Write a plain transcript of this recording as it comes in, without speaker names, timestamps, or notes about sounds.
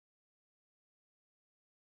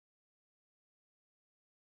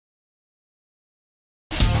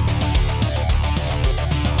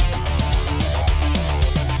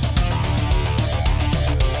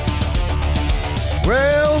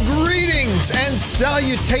And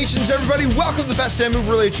salutations, everybody. Welcome to the best damn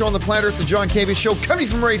movie-related show on the planet, the John Campia Show, coming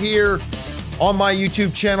from right here on my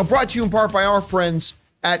YouTube channel, brought to you in part by our friends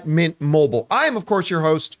at Mint Mobile. I am, of course, your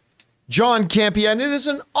host, John Campia, and it is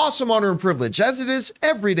an awesome honor and privilege, as it is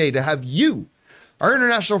every day, to have you, our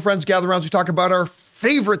international friends, gather around as we talk about our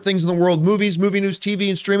favorite things in the world: movies, movie news, TV,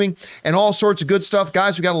 and streaming, and all sorts of good stuff.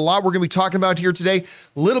 Guys, we got a lot we're going to be talking about here today.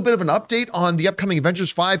 A little bit of an update on the upcoming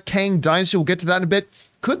Avengers 5 Kang Dynasty. We'll get to that in a bit.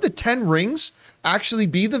 Could the 10 Rings actually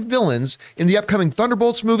be the villains in the upcoming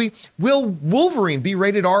Thunderbolts movie? Will Wolverine be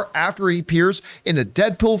rated R after he appears in a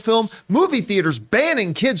Deadpool film? Movie theaters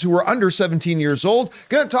banning kids who are under 17 years old.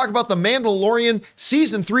 Going to talk about the Mandalorian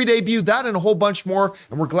Season 3 debut, that and a whole bunch more,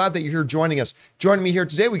 and we're glad that you're here joining us. Joining me here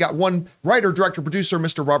today, we got one writer, director, producer,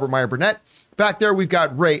 Mr. Robert Meyer Burnett. Back there, we've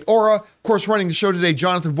got Ray Ora. Of course, running the show today,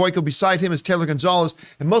 Jonathan Voico. Beside him is Taylor Gonzalez.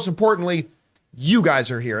 And most importantly, you guys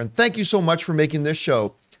are here. And thank you so much for making this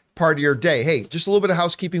show part of your day. Hey, just a little bit of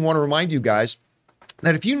housekeeping. Want to remind you guys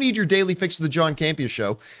that if you need your daily fix of the John Campia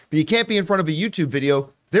Show, but you can't be in front of a YouTube video,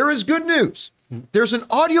 there is good news. There's an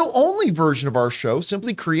audio-only version of our show,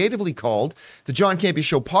 simply creatively called the John Campia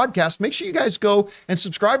Show Podcast. Make sure you guys go and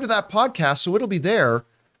subscribe to that podcast so it'll be there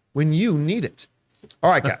when you need it.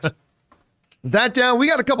 All right, guys. That down. We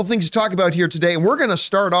got a couple things to talk about here today, and we're going to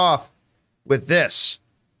start off with this.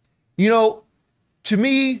 You know, to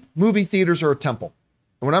me, movie theaters are a temple.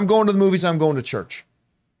 When I'm going to the movies, I'm going to church.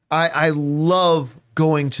 I love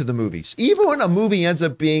going to the movies. Even when a movie ends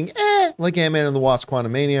up being like Ant-Man and the Wasp: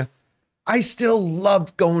 Quantumania, I still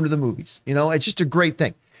loved going to the movies. You know, it's just a great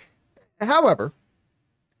thing. However,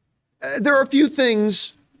 there are a few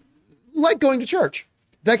things, like going to church,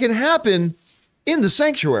 that can happen in the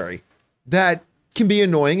sanctuary that can be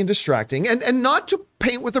annoying and distracting. And not to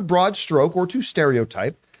paint with a broad stroke or to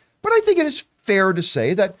stereotype, but I think it is fair to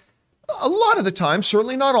say that a lot of the time,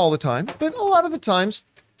 certainly not all the time, but a lot of the times,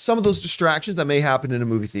 some of those distractions that may happen in a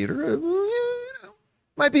movie theater,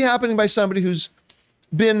 might be happening by somebody who's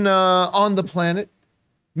been on the planet,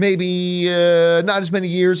 maybe not as many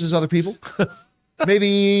years as other people,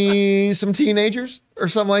 maybe some teenagers or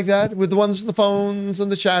something like that, with the ones with the phones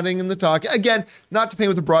and the chatting and the talk. Again, not to paint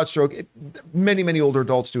with a broad stroke, many older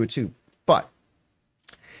adults do it too. But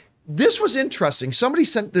this was interesting. Somebody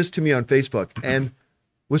sent this to me on Facebook and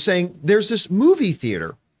was saying there's this movie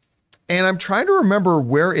theater, and I'm trying to remember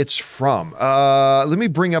where it's from. Let me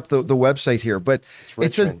bring up the website here, but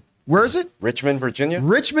it says, where is it? Richmond, Virginia.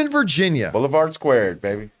 Richmond, Virginia. Boulevard Squared,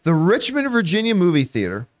 baby. The Richmond, Virginia movie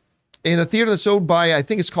theater, in a theater that's owned by, I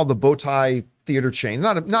think it's called the Bowtie Theater chain.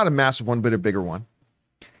 Not a massive one, but a bigger one.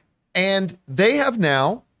 And they have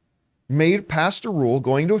now passed a rule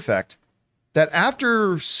going into effect that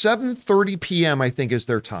after 7:30 p.m., I think is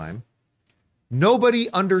their time, nobody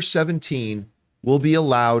under 17 will be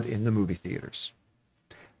allowed in the movie theaters.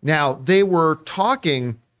 Now, they were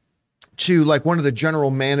talking to like one of the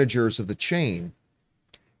general managers of the chain,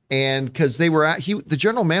 and because the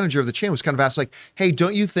general manager of the chain was kind of asked like, hey,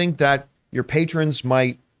 don't you think that your patrons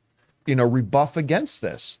might, rebuff against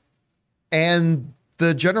this? And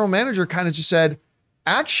the general manager kind of just said,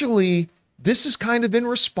 actually, this is kind of in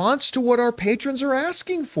response to what our patrons are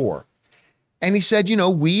asking for. And he said,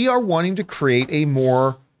 we are wanting to create a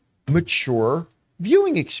more mature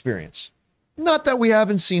viewing experience. Not that we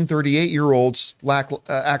haven't seen 38-year-olds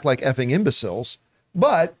act like effing imbeciles,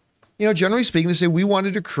 but, generally speaking, they say we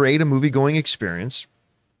wanted to create a movie-going experience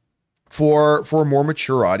for a more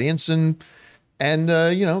mature audience. And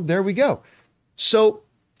there we go. So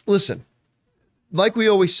listen, like we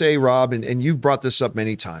always say, Rob, and you've brought this up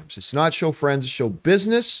many times, it's not show friends, it's show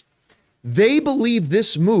business. They believe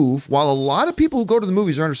this move, while a lot of people who go to the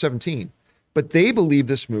movies are under 17, but they believe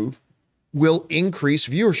this move will increase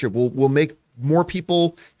viewership, will make more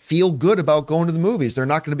people feel good about going to the movies. They're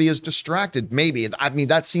not going to be as distracted, maybe. I mean,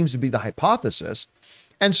 that seems to be the hypothesis.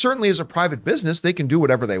 And certainly as a private business, they can do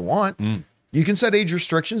whatever they want. You can set age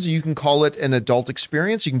restrictions. You can call it an adult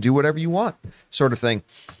experience. You can do whatever you want, sort of thing.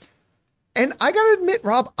 And I got to admit,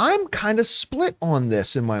 Rob, I'm kind of split on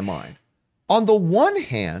this in my mind. On the one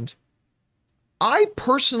hand, I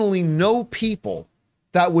personally know people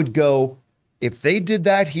that would go, if they did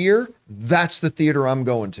that here, that's the theater I'm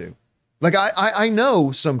going to. Like, I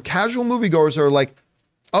know some casual moviegoers are like,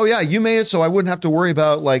 oh yeah, you made it so I wouldn't have to worry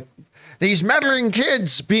about like these meddling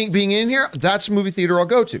kids being in here. That's a movie theater I'll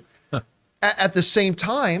go to. At the same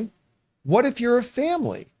time, what if you're a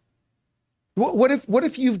family? What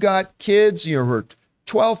if you've got kids, who are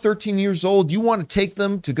 12, 13 years old, you want to take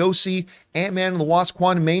them to go see Ant-Man and the Wasp: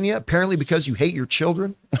 Quantumania, apparently because you hate your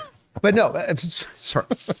children? But no, sorry.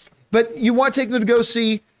 But you want to take them to go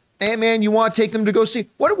see Ant-Man, you want to take them to go see,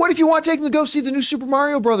 what if you want to take them to go see the new Super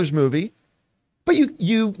Mario Brothers movie? But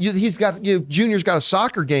Junior's got a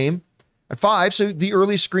soccer game at 5, so the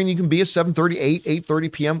earliest screen you can be is 7:30,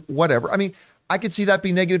 8:30 p.m., whatever. I mean, I could see that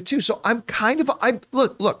being negative too. So I'm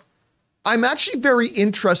look, I'm actually very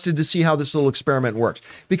interested to see how this little experiment works,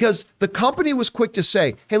 because the company was quick to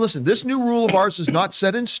say, hey, listen, this new rule of ours is not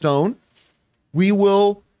set in stone. We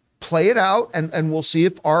will play it out and we'll see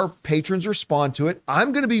if our patrons respond to it.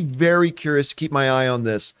 I'm going to be very curious to keep my eye on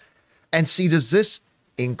this and see, does this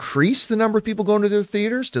increase the number of people going to their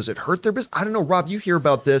theaters? Does it hurt their business? I don't know. Rob, you hear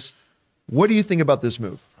about this. What do you think about this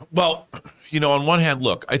move? Well, on one hand,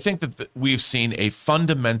 look, I think that we've seen a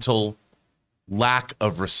fundamental lack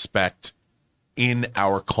of respect in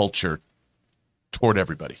our culture toward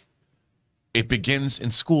everybody. It begins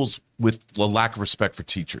in schools with a lack of respect for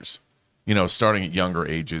teachers, starting at younger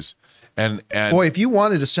ages. And boy, if you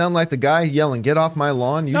wanted to sound like the guy yelling, "Get off my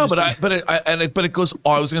lawn," it goes.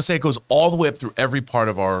 I was going to say it goes all the way up through every part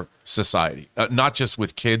of our society, not just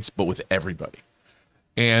with kids, but with everybody.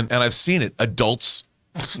 And I've seen it. Adults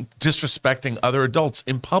disrespecting other adults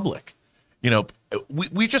in public.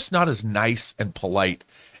 We're just not as nice and polite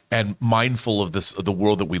and mindful of the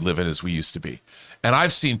world that we live in as we used to be. And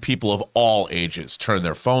I've seen people of all ages turn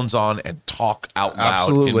their phones on and talk out loud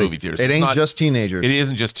in movie theaters. It ain't just teenagers. It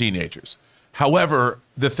isn't just teenagers. However,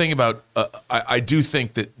 the thing about I do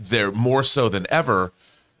think that they're more so than ever.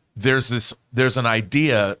 There's an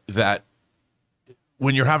idea that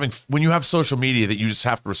when you have social media that you just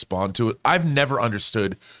have to respond to it. I've never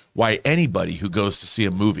understood why anybody who goes to see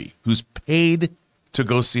a movie, who's paid to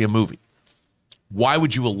go see a movie, why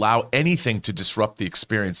would you allow anything to disrupt the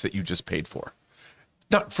experience that you just paid for?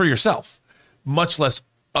 Not for yourself, much less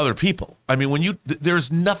other people. I mean,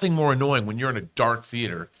 there's nothing more annoying when you're in a dark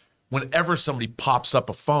theater. Whenever somebody pops up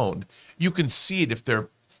a phone, you can see it if they're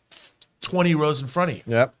 20 rows in front of you.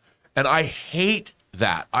 Yep. And I hate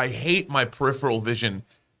that. I hate my peripheral vision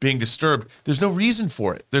being disturbed. There's no reason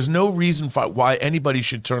for it. There's no reason for why anybody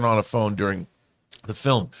should turn on a phone during the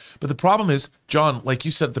film. But the problem is, John, like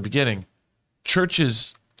you said at the beginning,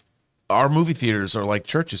 churches, our movie theaters are like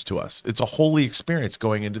churches to us. It's a holy experience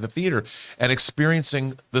going into the theater and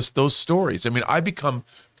experiencing those stories. I mean, I become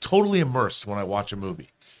totally immersed when I watch a movie.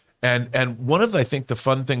 And one of, I think, the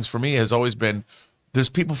fun things for me has always been there's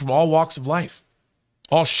people from all walks of life,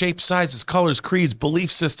 all shapes, sizes, colors, creeds,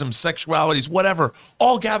 belief systems, sexualities, whatever,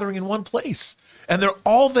 all gathering in one place. And they're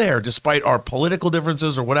all there, despite our political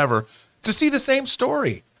differences or whatever, to see the same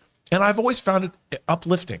story. And I've always found it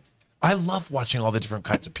uplifting. I love watching all the different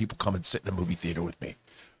kinds of people come and sit in a movie theater with me,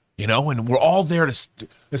 and we're all there as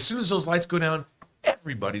soon as those lights go down,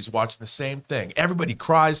 everybody's watching the same thing. Everybody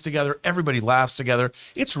cries together. Everybody laughs together.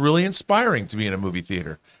 It's really inspiring to be in a movie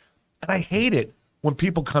theater. And I hate it when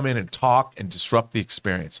people come in and talk and disrupt the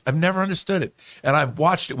experience. I've never understood it. And I've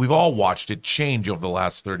watched it. We've all watched it change over the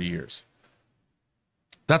last 30 years.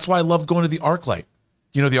 That's why I love going to the ArcLight.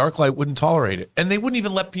 The ArcLight wouldn't tolerate it. And they wouldn't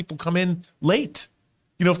even let people come in late.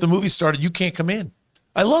 If the movie started, you can't come in.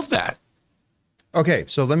 I love that. Okay,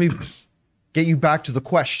 so let me get you back to the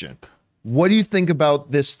question. What do you think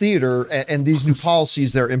about this theater and these new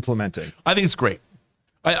policies they're implementing? I think it's great.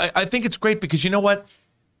 I think it's great because you know what?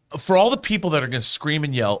 For all the people that are going to scream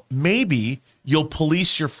and yell, maybe you'll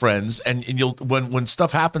police your friends and you'll when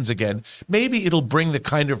stuff happens again, maybe it'll bring the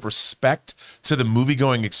kind of respect to the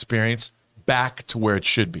movie-going experience back to where it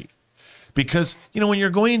should be. Because, when you're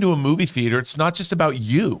going into a movie theater, it's not just about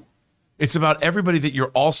you. It's about everybody that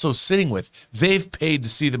you're also sitting with. They've paid to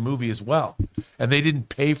see the movie as well. And they didn't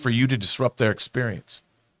pay for you to disrupt their experience.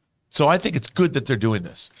 So I think it's good that they're doing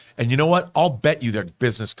this. And you know what? I'll bet you their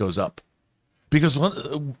business goes up. Because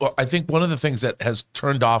I think one of the things that has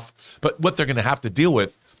turned off, but what they're going to have to deal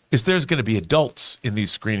with, is there's going to be adults in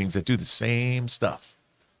these screenings that do the same stuff.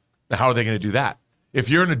 Now, how are they going to do that? If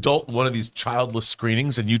you're an adult in one of these childless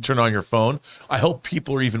screenings and you turn on your phone, I hope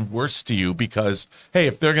people are even worse to you because, hey,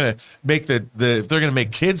 if they're going to make if they're going to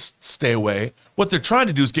make kids stay away, what they're trying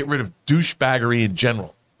to do is get rid of douchebaggery in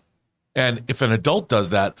general. And if an adult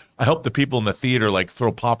does that, I hope the people in the theater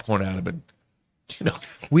throw popcorn at them. And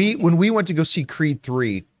when we went to go see Creed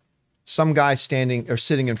 3, some guy sitting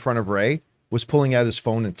in front of Ray was pulling out his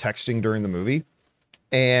phone and texting during the movie,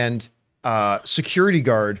 and security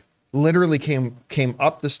guard literally came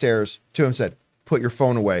up the stairs to him and said, "Put your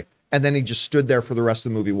phone away." And then he just stood there for the rest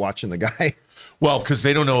of the movie watching the guy. Well, because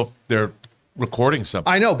they don't know if they're recording something.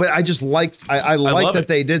 I know, but I just liked, I like that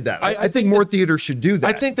they did that. I think more theaters should do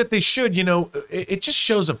that. I think that they should. It just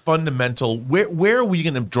shows a fundamental, where are we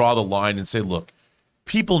going to draw the line and say, look,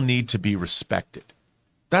 people need to be respected.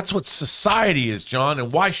 That's what society is, John.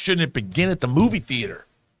 And why shouldn't it begin at the movie theater?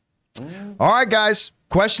 All right, guys.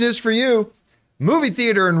 Question is for you. Movie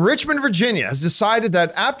theater in Richmond, Virginia has decided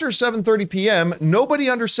that after 7:30 p.m., nobody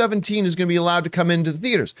under 17 is going to be allowed to come into the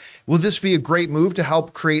theaters. Will this be a great move to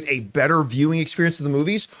help create a better viewing experience of the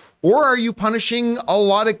movies? Or are you punishing a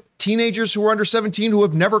lot of teenagers who are under 17 who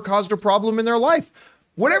have never caused a problem in their life?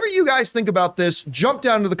 Whatever you guys think about this, jump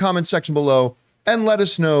down to the comment section below and let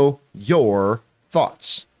us know your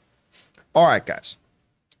thoughts. All right, guys.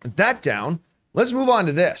 With that down, let's move on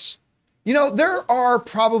to this. You know, there are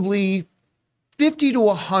probably 50 to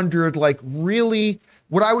 100 like really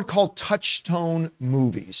what I would call touchstone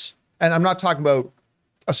movies. And I'm not talking about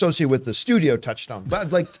associated with the studio touchstone,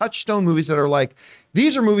 but like touchstone movies that are like,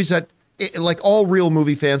 these are movies that like all real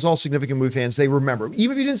movie fans, all significant movie fans, they remember.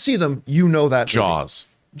 Even if you didn't see them, you know that. Jaws.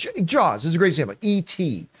 Jaws is a great example.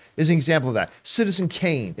 E.T. is an example of that. Citizen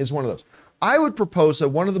Kane is one of those. I would propose that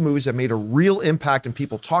one of the movies that made a real impact and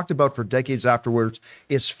people talked about for decades afterwards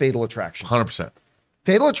is Fatal Attraction. 100%.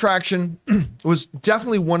 Fatal Attraction was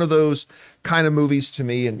definitely one of those kind of movies to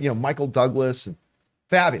me, and you know, Michael Douglas, and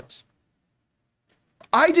fabulous.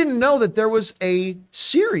 I didn't know that there was a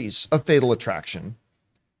series of Fatal Attraction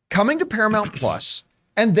coming to Paramount Plus,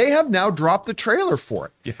 and they have now dropped the trailer for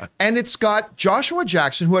it. Yeah. And it's got Joshua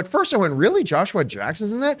Jackson, who at first I went, really? Joshua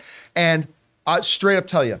Jackson's in that? And straight up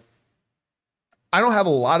tell you, I don't have a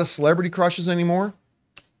lot of celebrity crushes anymore.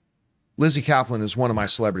 Lizzie Kaplan is one of my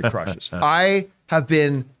celebrity crushes. I have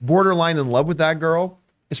been borderline in love with that girl,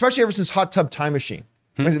 especially ever since Hot Tub Time Machine.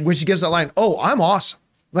 When she gives that line, oh, I'm awesome.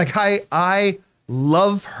 Like I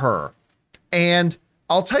love her. And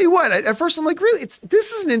I'll tell you what, at first I'm like, really,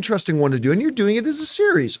 this is an interesting one to do. And you're doing it as a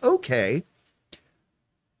series. Okay.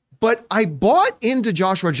 But I bought into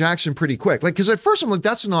Joshua Jackson pretty quick. Like, because at first I'm like,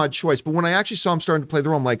 that's an odd choice. But when I actually saw him starting to play the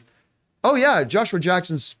role, I'm like, oh yeah, Joshua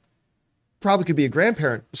Jackson's probably could be a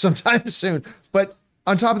grandparent sometime soon. But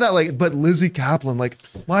on top of that, like, but Lizzie Kaplan, like,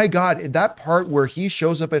 my God, that part where he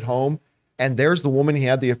shows up at home and there's the woman he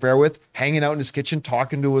had the affair with hanging out in his kitchen,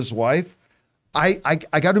 talking to his wife. I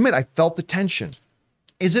got to admit, I felt the tension.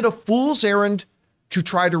 Is it a fool's errand to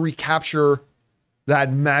try to recapture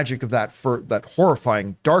that magic of that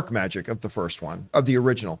horrifying dark magic of the first one, of the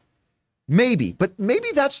original? Maybe, but maybe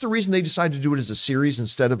that's the reason they decided to do it as a series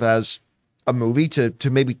instead of as a movie to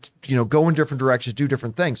maybe, you know, go in different directions, do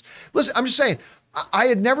different things. Listen, I'm just saying, I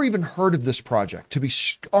had never even heard of this project, to be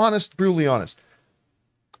honest, brutally honest.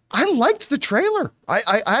 I liked the trailer.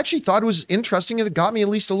 I actually thought it was interesting and it got me at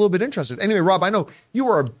least a little bit interested. Anyway, Rob, I know you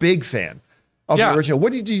are a big fan of the original.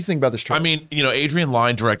 What do you think about this trailer? I mean, you know, Adrian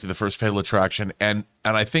Lyne directed the first Fatal Attraction, and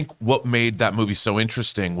I think what made that movie so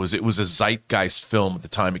interesting was it was a zeitgeist film at the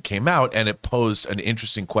time it came out, and it posed an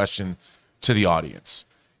interesting question to the audience.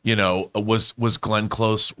 You know, was Glenn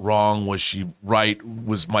Close wrong? Was she right?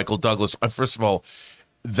 Was Michael Douglas? First of all,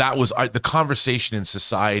 that was the conversation in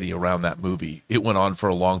society around that movie. It went on for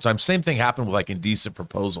a long time. Same thing happened with like Indecent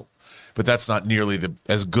Proposal, but that's not nearly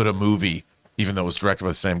as good a movie, even though it was directed by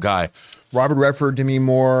the same guy. Robert Redford, Demi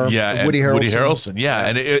Moore, yeah, Woody Harrelson. Woody Harrelson, yeah.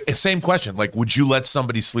 And same question, like, would you let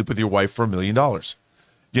somebody sleep with your wife for $1 million?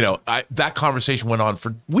 You know, that conversation went on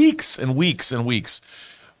for weeks and weeks and weeks.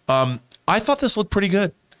 I thought this looked pretty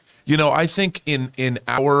good. You know, I think in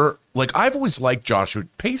our, like, I've always liked Joshua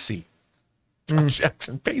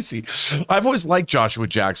Jackson Pacey. I've always liked Joshua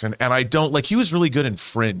Jackson, and I don't, like, he was really good in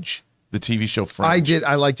Fringe, the TV show Fringe.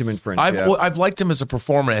 I liked him in Fringe. I've liked him as a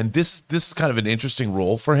performer, and this is kind of an interesting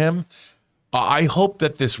role for him. I hope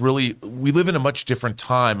that we live in a much different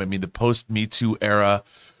time. I mean, the post Me Too era,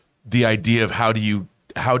 the idea of how do you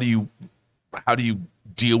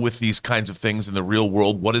deal with these kinds of things in the real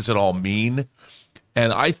world? What does it all mean?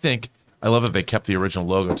 And I love that they kept the original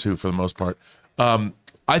logo too, for the most part.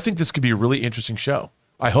 I think this could be a really interesting show.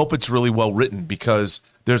 I hope it's really well written because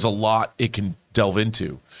there's a lot it can delve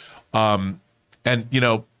into. And you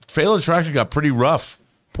know, Fatal Attraction got pretty rough.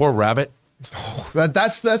 Poor rabbit. Oh,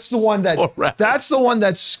 that's the one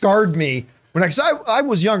that scarred me when I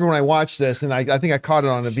was younger when I watched this, and I think I caught it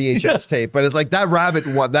on a VHS tape. But it's like that rabbit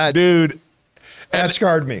one, that dude. That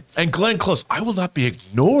scarred me. And Glenn Close, I will not be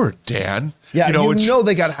ignored, Dan. Yeah, you know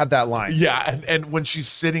they got to have that line. Yeah, and when she's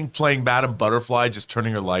sitting playing Madame Butterfly, just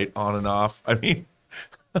turning her light on and off. I mean,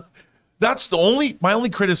 that's my only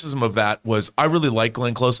criticism of that was I really like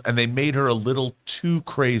Glenn Close, and they made her a little too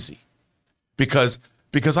crazy because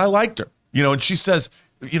I liked her. You know, and she says,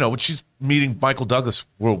 you know, when she's meeting Michael Douglas,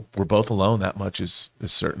 we're both alone. That much is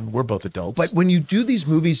certain. We're both adults. But when you do these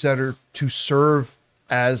movies that are to serve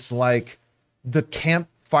as like the camp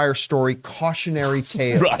campfire story cautionary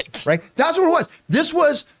tale. Right. That's what it was. This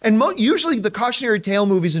was, and usually the cautionary tale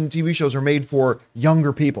movies and TV shows are made for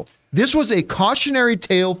younger people. This was a cautionary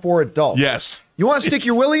tale for adults. Yes. You want to stick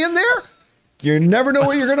your willy in there? You never know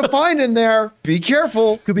what you're going to find in there. Be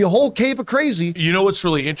careful. Could be a whole cave of crazy. You know what's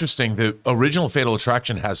really interesting? The original Fatal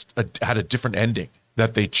Attraction had a different ending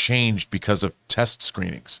that they changed because of test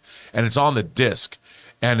screenings. And it's on the disc.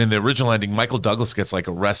 And in the original ending, Michael Douglas gets like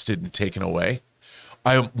arrested and taken away.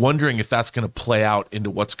 I'm wondering if that's going to play out into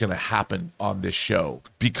what's going to happen on this show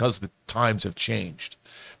because the times have changed.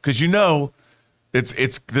 Because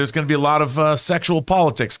there's going to be a lot of sexual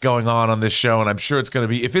politics going on this show, and I'm sure it's going to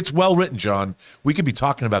be, if it's well written, John, we could be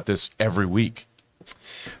talking about this every week.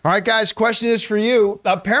 All right, guys, question is for you.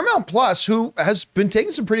 Paramount Plus, who has been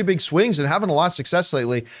taking some pretty big swings and having a lot of success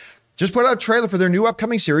lately, just put out a trailer for their new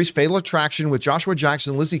upcoming series, Fatal Attraction, with Joshua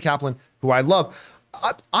Jackson and Lizzie Kaplan, who I love.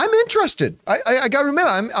 I'm interested. I got to admit,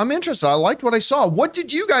 I'm interested. I liked what I saw. What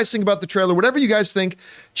did you guys think about the trailer? Whatever you guys think,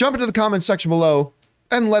 jump into the comments section below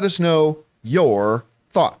and let us know your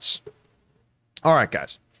thoughts. All right,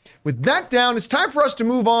 guys. With that down, it's time for us to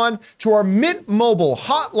move on to our Mint Mobile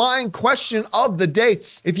hotline question of the day.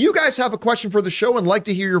 If you guys have a question for the show and like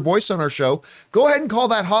to hear your voice on our show, go ahead and call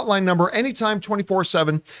that hotline number anytime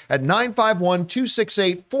 24/7 at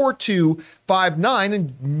 951-268-4259,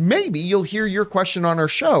 and maybe you'll hear your question on our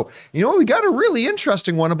show. You know what? We got a really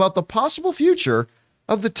interesting one about the possible future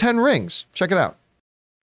of the 10 rings. Check it out.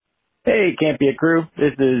 Hey, Campia crew.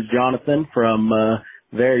 This is Jonathan from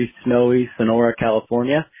very snowy Sonora,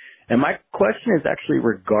 California. And my question is actually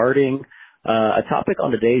regarding a topic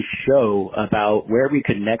on today's show about where we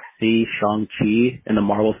could next see Shang-Chi in the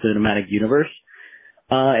Marvel Cinematic Universe.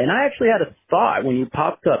 And I actually had a thought when you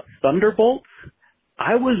popped up Thunderbolts.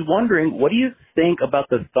 I was wondering, what do you think about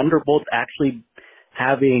the Thunderbolts actually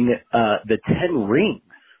having the 10 rings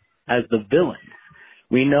as the villains?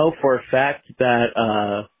 We know for a fact that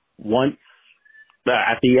once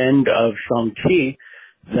at the end of Shang-Chi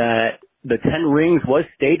that the 10 rings was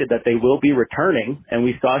stated that they will be returning, and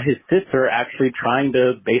we saw his sister actually trying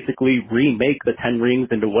to basically remake the 10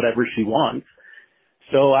 rings into whatever she wants.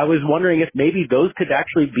 So I was wondering if maybe those could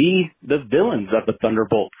actually be the villains of the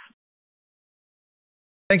Thunderbolts.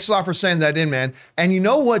 Thanks a lot for saying that in, man. And you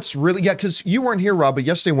know what's really, because you weren't here, Rob, but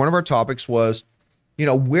yesterday one of our topics was,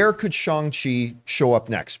 where could Shang-Chi show up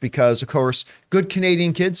next? Because, of course, good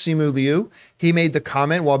Canadian kid, Simu Liu, he made the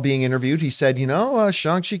comment while being interviewed. He said,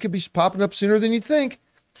 Shang-Chi could be popping up sooner than you think.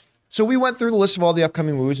 So we went through the list of all the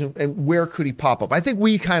upcoming movies and where could he pop up? I think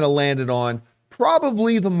we kind of landed on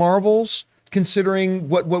probably the Marvels, considering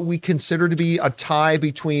what we consider to be a tie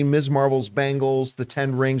between Ms. Marvel's bangles, the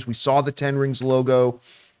 10 rings. We saw the 10 rings logo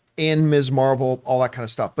in Ms. Marvel, all that kind of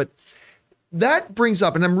stuff. But that brings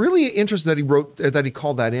up, and I'm really interested that he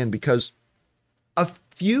called that in, because a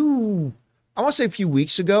few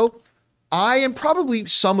weeks ago, I and probably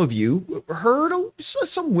some of you heard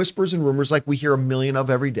some whispers and rumors like we hear a million of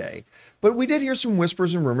every day, but we did hear some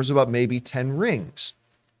whispers and rumors about maybe 10 rings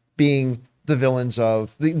being the villains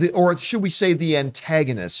of or should we say the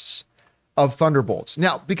antagonists of Thunderbolts.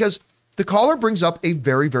 Now, because the caller brings up a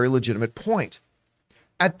very, very legitimate point.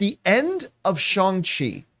 At the end of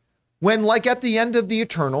Shang-Chi, when, like at the end of the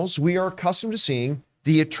Eternals, we are accustomed to seeing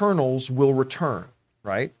the Eternals will return,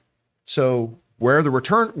 right? So where the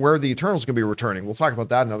Eternals going to be returning, we'll talk about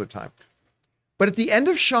that another time. But at the end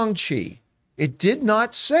of Shang-Chi, it did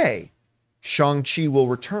not say Shang-Chi will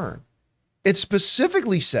return. It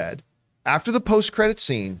specifically said, after the post-credit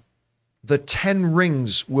scene, the 10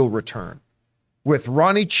 rings will return with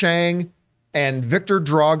Ronnie Chang and Victor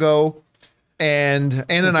Drago. And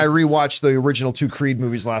Anna and I rewatched the original 2 Creed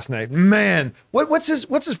movies last night. Man, what's his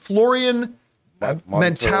Florian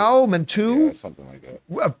Mentou? Yeah, something like that.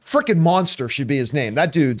 A freaking monster should be his name.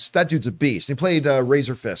 That dude's a beast. He played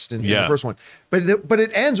Razor Fist in the first one. But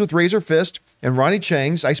it ends with Razor Fist and Ronnie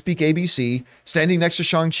Chang's I Speak ABC standing next to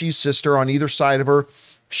Shang-Chi's sister on either side of her.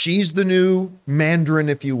 She's the new Mandarin,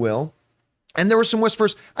 if you will. And there were some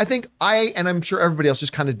whispers. I think and I'm sure everybody else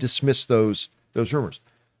just kind of dismissed those rumors.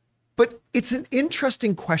 But it's an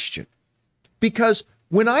interesting question, because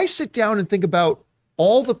when I sit down and think about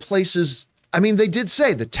all the places, they did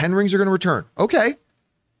say the 10 rings are going to return. Okay,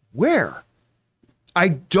 where? I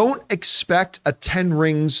don't expect a 10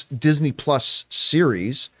 rings Disney Plus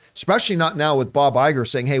series, especially not now with Bob Iger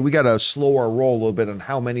saying, hey, we got to slow our roll a little bit on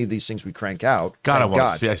how many of these things we crank out. God, I want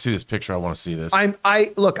to see. I see this picture. I want to see this.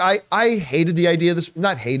 I hated the idea of this,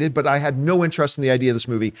 not hated, but I had no interest in the idea of this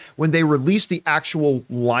movie. When they released the actual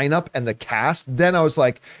lineup and the cast, then I was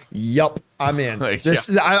like, yup, I'm in.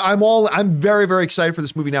 I'm very, very excited for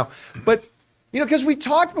this movie now. But because we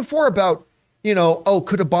talked before about,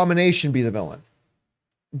 could Abomination be the villain?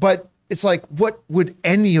 But it's like, what would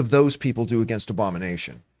any of those people do against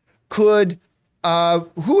Abomination? Could,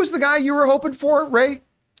 who was the guy you were hoping for, Ray?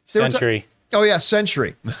 Sentry. Oh yeah,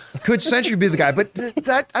 Sentry. Could Sentry be the guy? But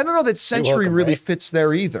that I don't know that Sentry really fits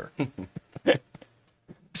there either.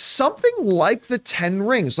 Something like the Ten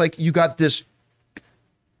Rings. Like you got this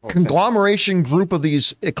conglomeration group of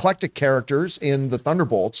these eclectic characters in the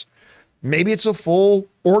Thunderbolts. Maybe it's a full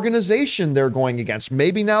organization they're going against.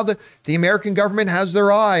 Maybe now the American government has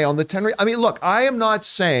their eye on the Ten Rings. I mean, look, I am not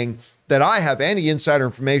saying that I have any insider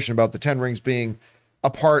information about the Ten Rings being a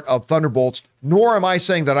part of Thunderbolts, nor am I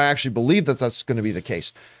saying that I actually believe that that's going to be the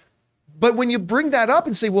case. But when you bring that up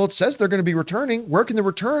and say, well, it says they're going to be returning, where can they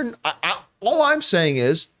return? All I'm saying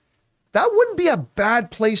is that wouldn't be a bad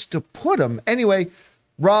place to put them. Anyway,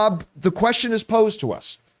 Rob, the question is posed to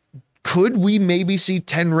us. Could we maybe see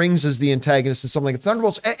Ten Rings as the antagonist in something like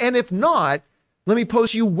Thunderbolts? And if not, let me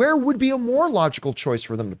pose to you, where would be a more logical choice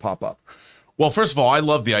for them to pop up? Well, first of all, I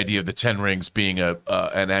love the idea of the Ten Rings being an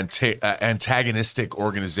antagonistic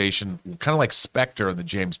organization, kind of like Spectre in the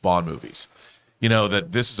James Bond movies.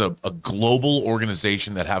 That this is a global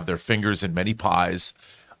organization that have their fingers in many pies.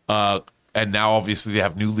 And now, obviously, they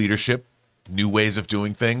have new leadership, new ways of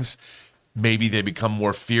doing things. Maybe they become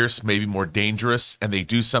more fierce, maybe more dangerous, and they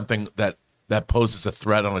do something that poses a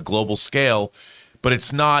threat on a global scale. But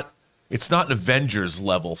it's not an Avengers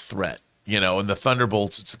level threat. And the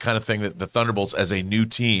Thunderbolts, it's the kind of thing that the Thunderbolts as a new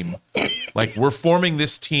team, like we're forming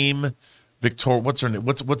this team. What's her name?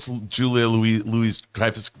 What's Julia Louis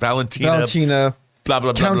Dreyfus? Valentina. Blah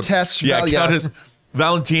blah blah. Countess. Yeah, Countess.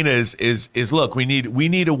 Valentina is look. We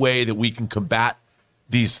need a way that we can combat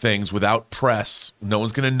these things without press. No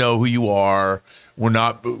one's going to know who you are.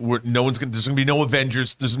 There's going to be no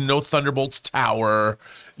Avengers. There's no Thunderbolts Tower,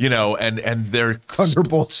 and they're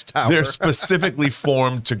Thunderbolts Tower. They're specifically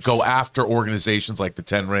formed to go after organizations like the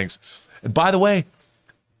Ten Rings. And by the way,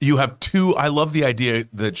 you have I love the idea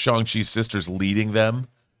that Shang-Chi's sister's leading them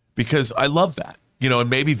because I love that, and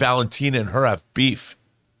maybe Valentina and her have beef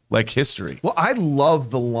like history. Well, I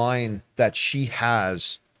love the line that she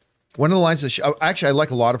has. One of the lines that I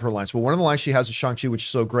like a lot of her lines, but one of the lines she has in Shang-Chi, which is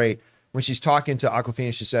so great, when she's talking to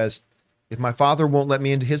Awkwafina, she says, if my father won't let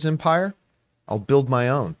me into his empire, I'll build my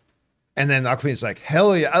own. And then Awkwafina's like,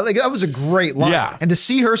 hell yeah. That was a great line. Yeah. And to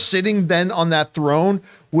see her sitting then on that throne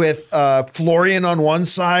with Florian on one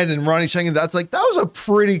side and Ronnie Cheng, that was a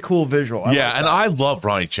pretty cool visual. I love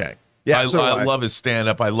Ronnie Cheng. Yeah, I love his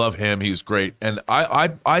stand-up. I love him. He was great. And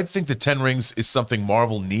I think the Ten Rings is something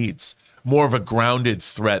Marvel needs. More of a grounded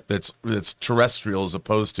threat that's terrestrial as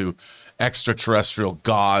opposed to extraterrestrial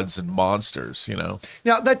gods and monsters,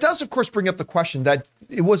 Now, that does, of course, bring up the question that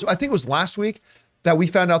I think it was last week that we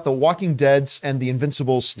found out the Walking Dead's and the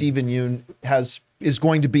Invincible Stephen Yeun is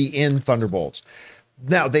going to be in Thunderbolts.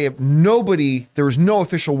 Now, there was no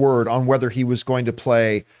official word on whether he was going to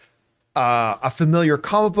play a familiar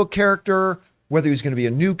comic book character, whether he was going to be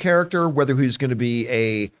a new character, whether he was going to be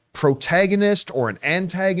a protagonist or an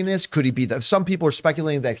antagonist. Could he be some people are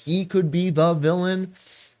speculating that he could be the villain,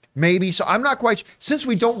 maybe. So I'm not quite, since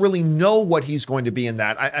we don't really know what he's going to be in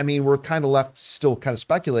that. I mean, we're kind of left still kind of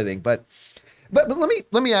speculating, but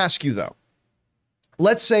let me ask you though.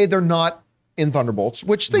 Let's say they're not in Thunderbolts,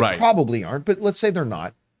 which they probably aren't, but let's say they're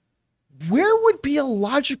not. Where would be a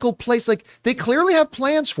logical place? Like, they clearly have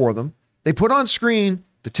plans for them. They put on screen,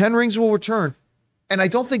 the Ten Rings will return. And I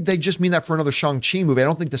don't think they just mean that for another Shang-Chi movie. I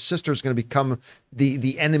don't think the sister is going to become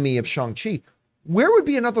the enemy of Shang-Chi. Where would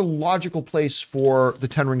be another logical place for the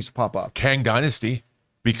Ten Rings to pop up? Kang Dynasty,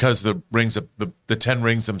 because the Ten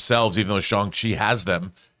Rings themselves, even though Shang-Chi has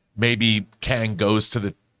them, maybe Kang goes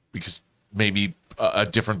because maybe a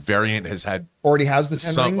different variant already has the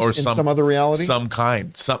Ten Rings in some other reality?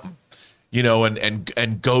 Something,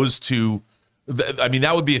 and goes to, I mean,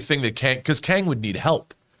 that would be a thing that because Kang would need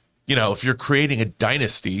help. If you're creating a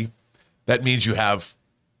dynasty, that means you have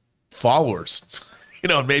followers.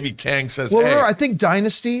 Maybe Kang says, well, hey. I think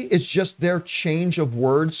dynasty is just their change of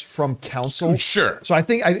words from council. Sure. So I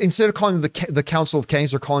think instead of calling them the Council of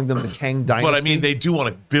Kangs, they're calling them the Kang Dynasty. But I mean, they do want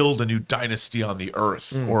to build a new dynasty on the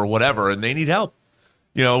earth or whatever, and they need help.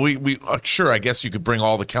 We sure, I guess you could bring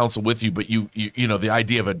all the council with you, but you the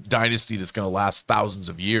idea of a dynasty that's going to last thousands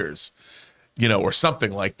of years, or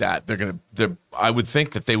something like that. I would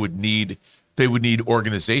think that they would need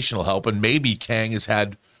organizational help, and maybe Kang has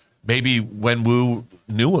had, maybe Wenwu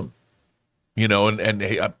knew him, and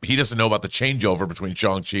he doesn't know about the changeover between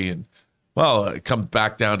Shang-Chi and, well, it comes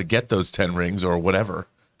back down to get those 10 rings or whatever,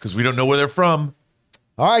 because we don't know where they're from.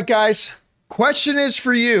 All right, guys. Question is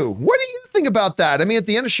for you. What do you think think about that? I mean, at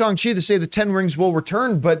the end of Shang-Chi, they say the 10 rings will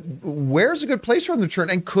return, but where's a good place for them to return?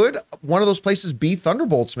 And could one of those places be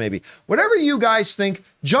Thunderbolts, maybe? Whatever you guys think,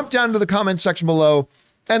 jump down to the comment section below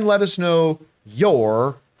and let us know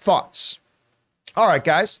your thoughts. All right,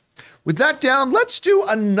 guys. With that down, let's do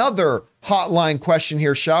another hotline question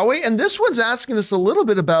here, shall we? And this one's asking us a little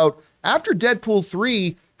bit about, after Deadpool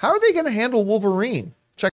 3, how are they going to handle Wolverine?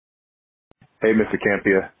 Check. Hey, Mr.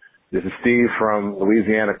 Campia. This is Steve from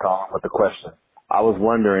Louisiana calling with a question. I was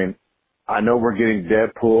wondering, I know we're getting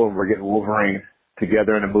Deadpool, we're getting Wolverine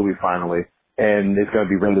together in a movie finally, and it's going to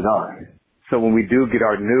be rated R. So when we do get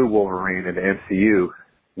our new Wolverine in the MCU,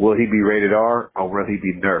 will he be rated R or will he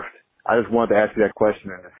be nerfed? I just wanted to ask you that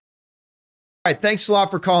question. All right, thanks a lot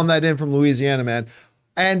for calling that in from Louisiana, man.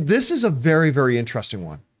 And this is a very, very interesting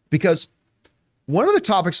one, because one of the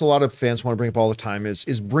topics a lot of fans want to bring up all the time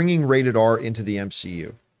is bringing rated R into the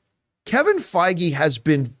MCU. Kevin Feige has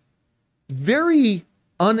been very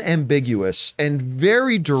unambiguous and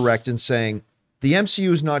very direct in saying the MCU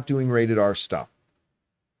is not doing rated R stuff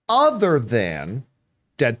other than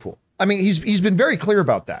Deadpool. I mean, he's been very clear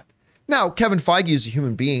about that. Now, Kevin Feige is a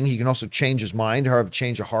human being. He can also change his mind or have a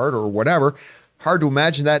change of heart or whatever. Hard to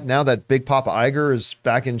imagine that now that Big Papa Iger is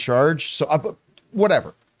back in charge. So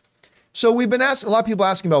whatever. So we've been asking, a lot of people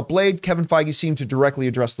asking about Blade. Kevin Feige seemed to directly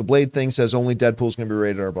address the Blade thing, says only Deadpool's going to be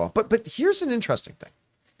rated R. But here's an interesting thing.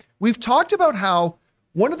 We've talked about how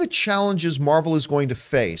one of the challenges Marvel is going to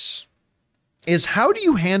face is, how do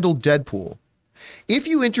you handle Deadpool if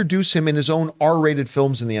you introduce him in his own R-rated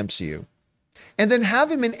films in the MCU, and then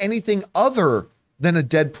have him in anything other than a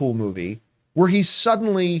Deadpool movie where he's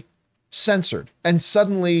suddenly censored and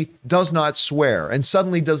suddenly does not swear and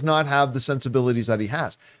suddenly does not have the sensibilities that he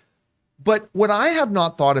has. But what I have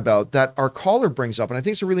not thought about that our caller brings up, and I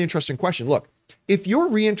think it's a really interesting question. Look, if you're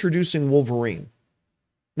reintroducing Wolverine,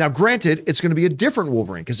 now granted, it's going to be a different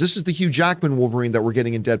Wolverine because this is the Hugh Jackman Wolverine that we're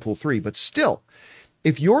getting in Deadpool 3. But still,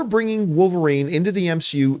 if you're bringing Wolverine into the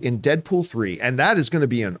MCU in Deadpool 3, and that is going to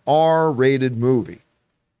be an R-rated movie,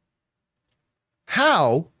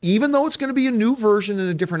 how, even though it's going to be a new version and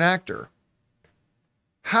a different actor,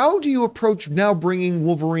 how do you approach now bringing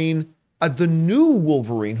Wolverine, the new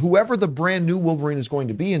Wolverine, whoever the brand new Wolverine is going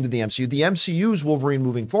to be, into the MCU, the MCU's Wolverine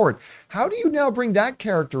moving forward? How do you now bring that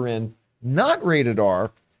character in, not rated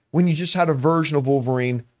R, when you just had a version of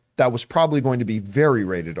Wolverine that was probably going to be very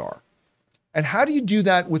rated R? And how do you do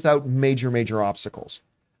that without major obstacles?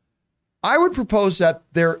 I would propose that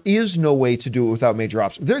there is no way to do it without major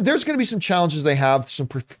obstacles. There's going to be some challenges they have, some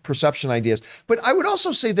perception ideas. But I would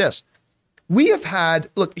also say this. We have had,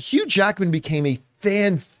 look, Hugh Jackman became a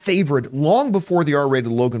fan favorite long before the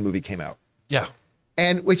R-rated Logan movie came out. Yeah.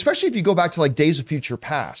 And especially if you go back to like Days of Future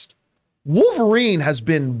Past, Wolverine has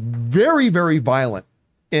been very, very violent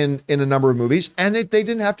in a number of movies, and they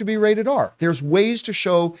didn't have to be rated R. There's ways to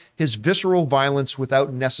show his visceral violence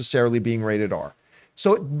without necessarily being rated R.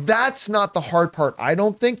 So that's not the hard part. I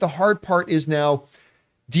don't think the hard part is now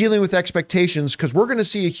dealing with expectations, because we're going to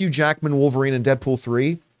see a Hugh Jackman Wolverine in Deadpool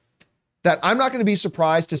 3 that I'm not going to be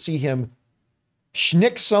surprised to see him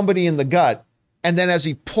schnick somebody in the gut, and then as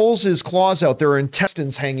he pulls his claws out, there are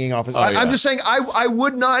intestines hanging off his. I'm just saying, I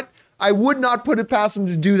would not put it past him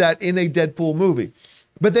to do that in a Deadpool movie.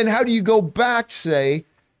 But then how do you go back, say,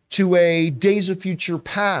 to a Days of Future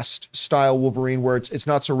Past style Wolverine where it's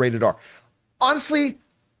not so rated R? Honestly,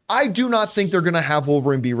 I do not think they're going to have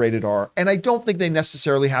Wolverine be rated R, and I don't think they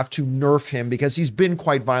necessarily have to nerf him because he's been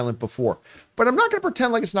quite violent before. But I'm not going to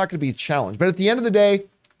pretend like it's not going to be a challenge. But at the end of the day,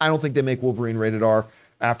 I don't think they make Wolverine rated R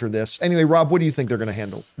after this. Anyway, Rob, what do you think they're going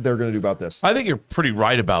to do about this? I think you're pretty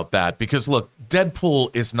right about that, because look,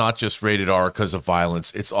 Deadpool is not just rated R because of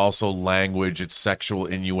violence. It's also language, it's sexual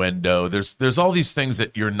innuendo. There's all these things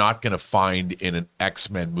that you're not going to find in an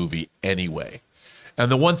X-Men movie anyway.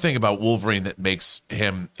 And the one thing about Wolverine that makes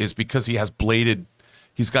him is because he's got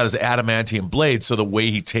his adamantium blade, so the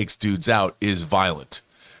way he takes dudes out is violent.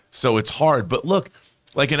 So it's hard. But look,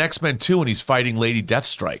 like in X-Men 2 when he's fighting Lady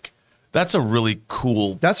Deathstrike, that's a really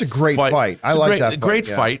cool. That's a great fight. I like that. Great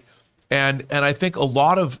fight. And I think a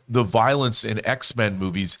lot of the violence in X-Men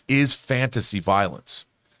movies is fantasy violence.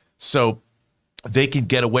 So they can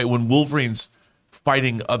get away when Wolverine's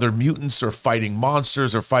fighting other mutants or fighting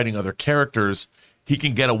monsters or fighting other characters. He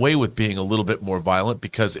can get away with being a little bit more violent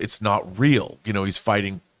because it's not real. You know, he's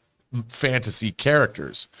fighting fantasy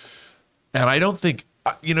characters. And I don't think,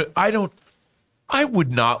 I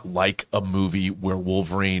would not like a movie where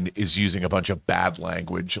Wolverine is using a bunch of bad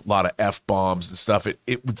language, a lot of F-bombs and stuff.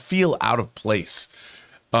 It would feel out of place.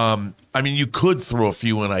 I mean, you could throw a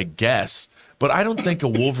few in, I guess, but I don't think a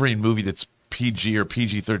Wolverine movie that's PG or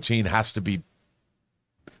PG-13 has to be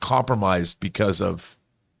compromised because of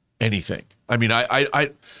anything. I mean,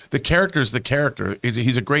 the character's the character.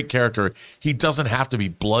 He's a great character. He doesn't have to be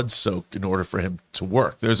blood soaked in order for him to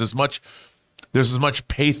work. There's as much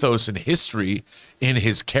pathos and history in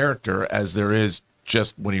his character as there is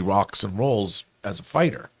just when he rocks and rolls as a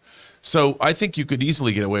fighter. So I think you could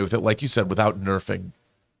easily get away with it, like you said, without nerfing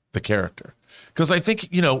the character. Because I think,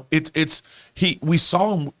 we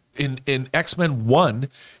saw him in X-Men 1,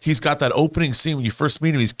 he's got that opening scene when you first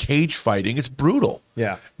meet him, he's cage fighting. It's brutal.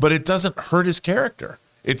 Yeah. But it doesn't hurt his character.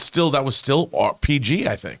 That was still PG,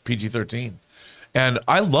 I think, PG-13. And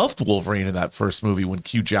I loved Wolverine in that first movie when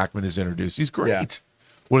Hugh Jackman is introduced. He's great. Yeah.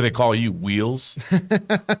 What do they call you, Wheels?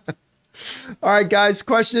 All right, guys,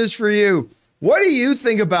 question is for you. What do you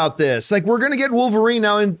think about this? Like, we're going to get Wolverine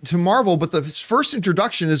now into Marvel, but the first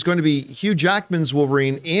introduction is going to be Hugh Jackman's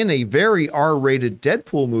Wolverine in a very R-rated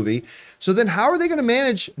Deadpool movie. So then how are they going to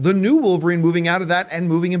manage the new Wolverine moving out of that and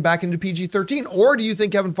moving him back into PG-13? Or do you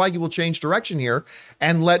think Kevin Feige will change direction here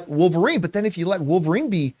and let Wolverine? But then if you let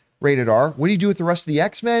Wolverine be rated R, what do you do with the rest of the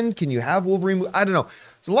X-Men? Can you have Wolverine? I don't know.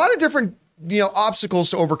 There's a lot of different,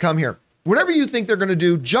 obstacles to overcome here. Whatever you think they're going to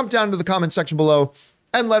do, jump down to the comment section below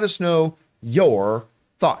and let us know your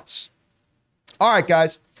thoughts. All right,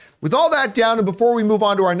 guys, with all that down, and before we move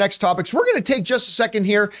on to our next topics, we're going to take just a second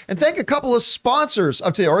here and thank a couple of sponsors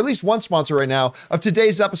of today, or at least one sponsor right now, of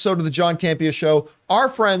today's episode of the John Campea Show, our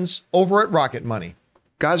friends over at Rocket Money.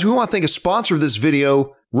 Guys, we want to thank a sponsor of this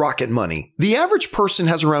video, Rocket Money. The average person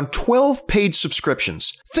has around 12 paid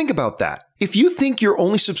subscriptions. Think about that. If you think you're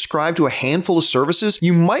only subscribed to a handful of services,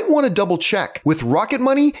 you might want to double check. With Rocket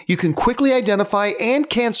Money, you can quickly identify and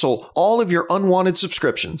cancel all of your unwanted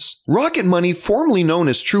subscriptions. Rocket Money, formerly known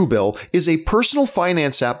as Truebill, is a personal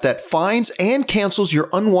finance app that finds and cancels your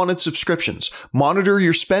unwanted subscriptions, monitor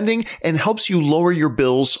your spending, and helps you lower your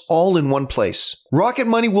bills all in one place. Rocket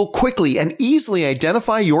Money will quickly and easily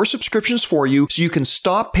identify your subscriptions for you so you can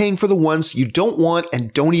stop paying for the ones you don't want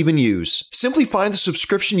and don't even use. Simply find the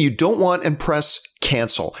subscription you don't want and press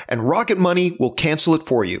cancel, and Rocket Money will cancel it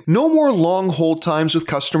for you. No more long hold times with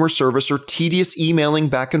customer service or tedious emailing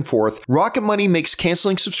back and forth. Rocket Money makes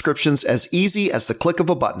canceling subscriptions as easy as the click of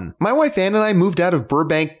a button. My wife Ann and I moved out of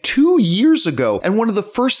Burbank 2 years ago, and one of the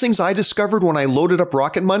first things I discovered when I loaded up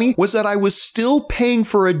Rocket Money was that I was still paying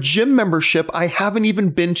for a gym membership I haven't even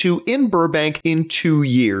been to in Burbank in 2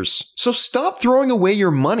 years. So stop throwing away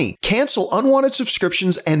your money. Cancel unwanted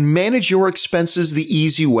subscriptions and manage your expenses the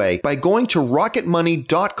easy way by going to rocketmoney.com/Campea.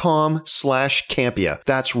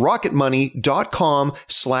 That's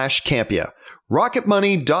rocketmoney.com/Campea.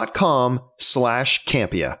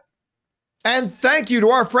 rocketmoney.com/Campea. And thank you to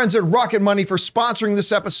our friends at Rocket Money for sponsoring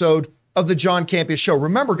this episode of the John Campea Show.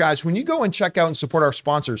 Remember, guys, when you go and check out and support our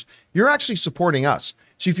sponsors, you're actually supporting us.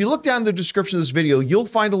 So if you look down the description of this video, you'll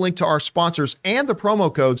find a link to our sponsors and the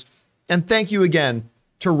promo codes. And thank you again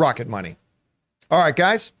to Rocket Money. All right,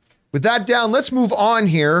 guys, with that down, let's move on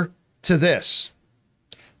here to this.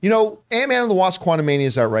 Ant-Man and the Wasp: Quantumania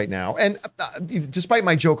is out right now. And despite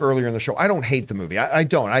my joke earlier in the show, I don't hate the movie. I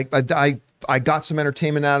don't. I got some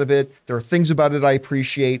entertainment out of it. There are things about it I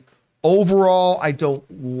appreciate. Overall, I don't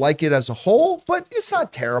like it as a whole, but it's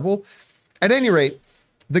not terrible. At any rate,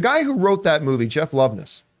 the guy who wrote that movie, Jeff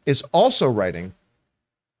Loveness, is also writing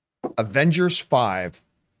Avengers 5: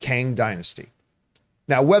 Kang Dynasty.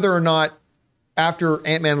 Now, whether or not after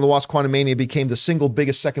Ant-Man and the Wasp: Quantumania became the single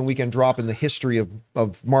biggest second weekend drop in the history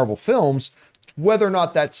of Marvel films, whether or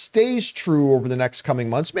not that stays true over the next coming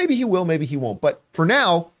months, maybe he will, maybe he won't. But for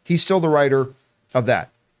now, he's still the writer of that.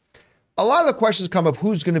 A lot of the questions come up,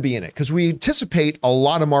 who's going to be in it? Because we anticipate a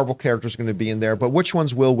lot of Marvel characters are going to be in there, but which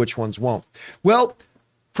ones will, which ones won't? Well,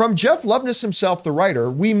 from Jeff Loveness himself, the writer,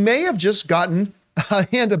 we may have just gotten a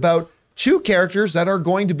hint about 2 characters that are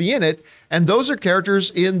going to be in it, and those are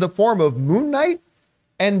characters in the form of Moon Knight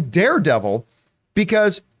and Daredevil,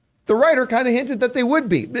 because the writer kind of hinted that they would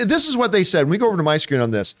be. This is what they said. We go over to my screen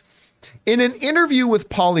on this. In an interview with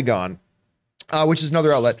Polygon, which is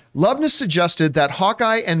another outlet, Loveness suggested that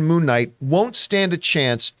Hawkeye and Moon Knight won't stand a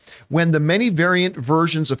chance when the many variant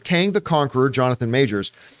versions of Kang the Conqueror, Jonathan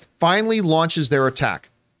Majors, finally launches their attack.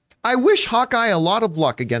 I wish Hawkeye a lot of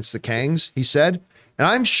luck against the Kangs, he said. And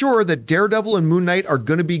I'm sure that Daredevil and Moon Knight are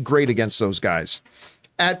going to be great against those guys.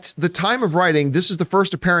 At the time of writing, this is the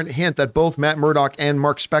first apparent hint that both Matt Murdock and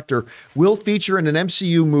Mark Spector will feature in an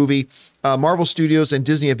MCU movie. Marvel Studios and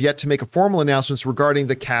Disney have yet to make a formal announcements regarding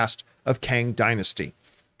the cast of Kang Dynasty.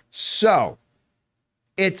 So,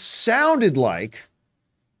 it sounded like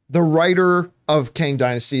the writer of Kang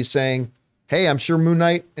Dynasty is saying, hey, I'm sure Moon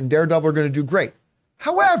Knight and Daredevil are going to do great.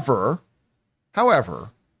 However, However,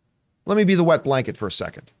 let me be the wet blanket for a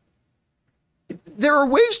second. There are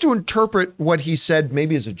ways to interpret what he said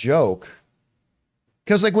maybe as a joke.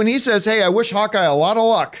 Because like when he says, hey, I wish Hawkeye a lot of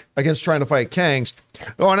luck against trying to fight Kangs.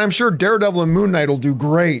 Oh, and I'm sure Daredevil and Moon Knight will do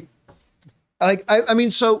great. Like, I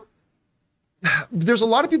mean, so there's a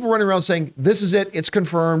lot of people running around saying, this is it. It's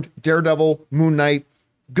confirmed. Daredevil, Moon Knight,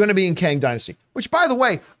 going to be in Kang Dynasty. Which, by the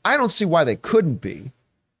way, I don't see why they couldn't be.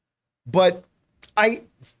 But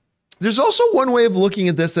there's also one way of looking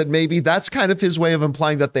at this that maybe that's kind of his way of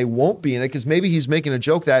implying that they won't be in it, because maybe he's making a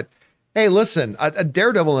joke that, hey, listen, a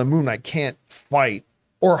Daredevil and Moon Knight can't fight,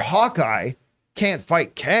 or Hawkeye can't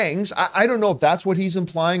fight Kangs. I don't know if that's what he's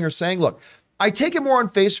implying or saying. Look, I take it more on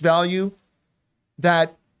face value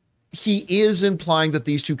that he is implying that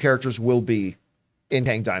these two characters will be in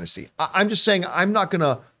Kang Dynasty. I'm just saying I'm not going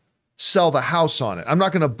to sell the house on it. I'm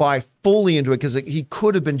not going to buy fully into it because he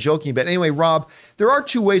could have been joking about it. Anyway, Rob, there are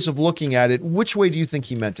two ways of looking at it. Which way do you think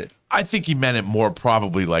he meant it? I think he meant it more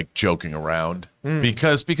probably like joking around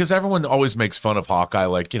because everyone always makes fun of Hawkeye.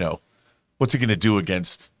 Like, you know, what's he going to do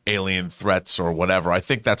against alien threats or whatever? I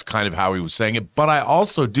think that's kind of how he was saying it. But I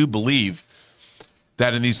also do believe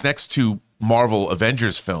that in these next two Marvel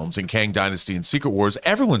Avengers films, in Kang Dynasty and Secret Wars,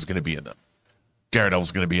 everyone's going to be in them.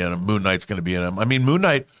 Daredevil's going to be in them. Moon Knight's going to be in them. I mean, Moon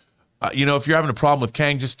Knight, you know, if you're having a problem with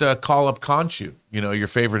Kang, just call up Khonshu, you know, your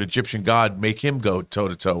favorite Egyptian god, make him go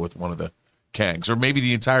toe-to-toe with one of the Kangs, or maybe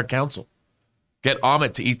the entire council. Get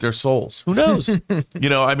Amit to eat their souls. Who knows? You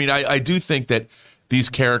know, I mean, I do think that these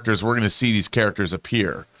characters, we're going to see these characters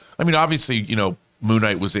appear. I mean, obviously, you know, Moon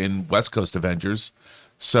Knight was in West Coast Avengers,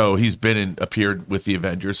 so he's appeared with the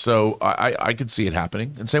Avengers. So I could see it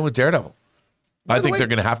happening. And same with Daredevil. I think they're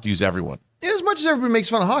going to have to use everyone. As much as everybody makes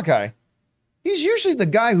fun of Hawkeye, he's usually the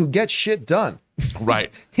guy who gets shit done.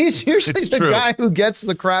 Right. He's usually the guy who gets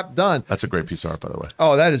the crap done. That's a great piece of art, by the way.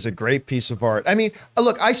 Oh, that is a great piece of art. I mean,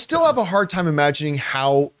 look, I still have a hard time imagining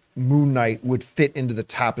how Moon Knight would fit into the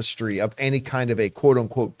tapestry of any kind of a quote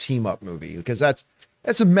unquote team up movie, because that's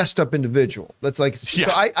a messed up individual. That's like, yeah.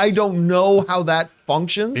 So I don't know how that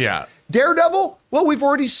functions. Yeah. Daredevil. Well, we've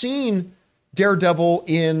already seen Daredevil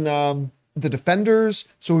in the Defenders.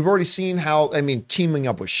 So we've already seen how, I mean, teaming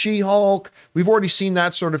up with She-Hulk. We've already seen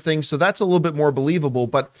that sort of thing. So that's a little bit more believable.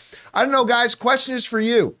 But I don't know, guys. Question is for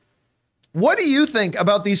you. What do you think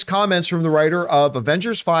about these comments from the writer of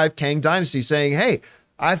Avengers 5 Kang Dynasty saying, hey,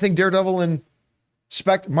 I think Daredevil and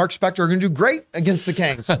Mark Spector are going to do great against the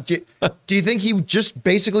Kangs? Do you think he just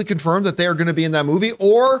basically confirmed that they are going to be in that movie?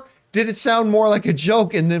 Or did it sound more like a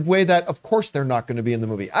joke in the way that, of course, they're not going to be in the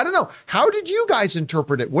movie? I don't know. How did you guys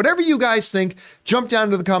interpret it? Whatever you guys think, jump down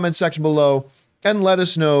to the comment section below and let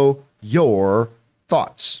us know your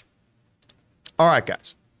thoughts. All right,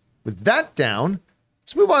 guys. With that down,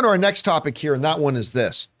 let's move on to our next topic here, and that one is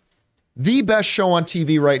this. The best show on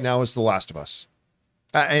TV right now is The Last of Us.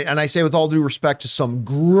 And I say with all due respect to some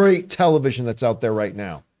great television that's out there right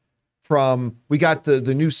now. We got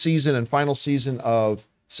the new season and final season of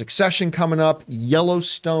Succession coming up.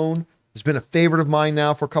 Yellowstone has been a favorite of mine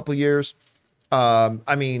now for a couple of years.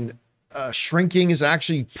 Shrinking is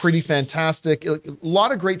actually pretty fantastic. A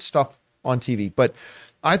lot of great stuff on TV. But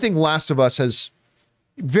I think Last of Us has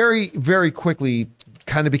very, very quickly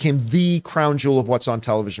kind of became the crown jewel of what's on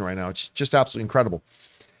television right now. It's just absolutely incredible.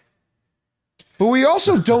 But we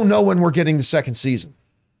also don't know when we're getting the second season.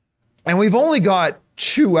 And we've only got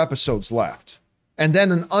 2 episodes left. And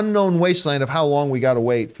then an unknown wasteland of how long we got to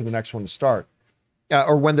wait for the next one to start.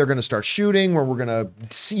 Or when they're going to start shooting, or we're going to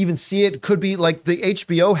even see it. Could be like the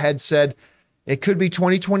HBO head said, it could be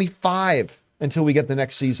 2025 until we get the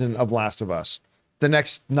next season of Last of Us. The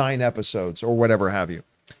next 9 episodes or whatever have you.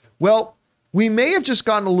 Well, we may have just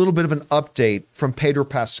gotten a little bit of an update from Pedro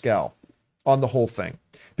Pascal on the whole thing.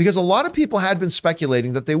 Because a lot of people had been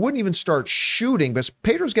speculating that they wouldn't even start shooting, but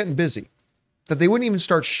Pedro's getting busy, that they wouldn't even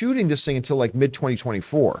start shooting this thing until like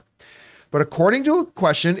mid-2024. But according to a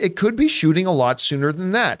question, it could be shooting a lot sooner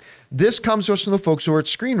than that. This comes to us from the folks who are at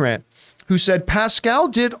Screen Rant, who said Pascal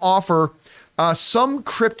did offer some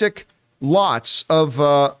cryptic bit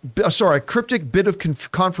of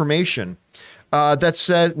confirmation that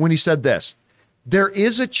said, when he said this, there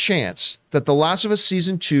is a chance that The Last of Us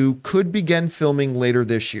Season 2 could begin filming later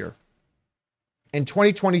this year, in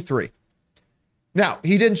 2023. Now,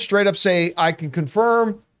 he didn't straight up say, I can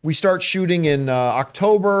confirm we start shooting in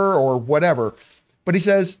October or whatever, but he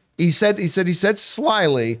said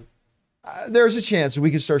slyly, there's a chance that we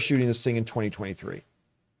could start shooting this thing in 2023.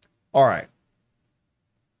 All right.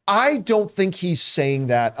 I don't think he's saying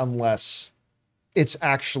that unless it's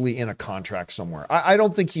actually in a contract somewhere. I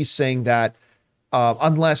don't think he's saying that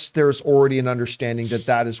unless there's already an understanding that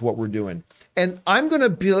that is what we're doing. And I'm going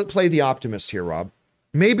to play the optimist here, Rob.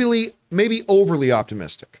 Maybe overly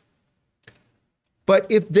optimistic. But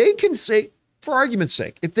if they can say, for argument's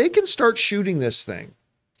sake, if they can start shooting this thing,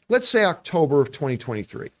 let's say October of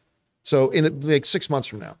 2023, so in like 6 months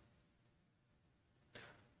from now,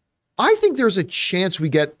 I think there's a chance we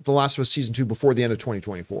get The Last of Us Season 2 before the end of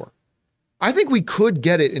 2024. I think we could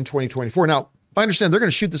get it in 2024. Now, I understand they're going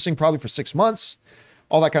to shoot this thing probably for 6 months,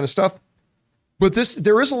 all that kind of stuff. But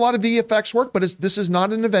there is a lot of VFX work, but this is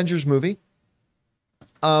not an Avengers movie.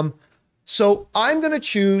 So I'm going to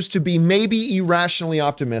choose to be maybe irrationally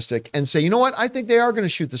optimistic and say, you know what? I think they are going to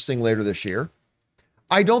shoot this thing later this year.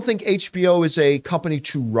 I don't think HBO is a company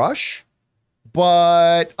to rush,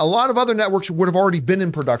 but a lot of other networks would have already been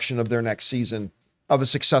in production of their next season of a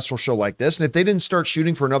successful show like this. And if they didn't start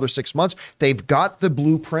shooting for another 6 months, they've got the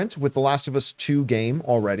blueprint with The Last of Us 2 game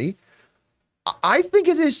already. I think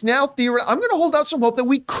it is now theoretical. I'm going to hold out some hope that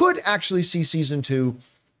we could actually see season 2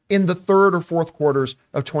 in the third or fourth quarters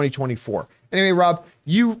of 2024. Anyway, Rob,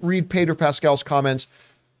 you read Pedro Pascal's comments.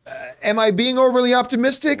 Am I being overly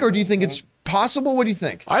optimistic, or do you think it's possible? What do you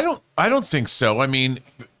think? I don't think so. I mean,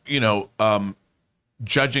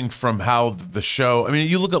 judging from how the show, I mean,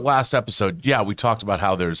 you look at last episode, yeah, we talked about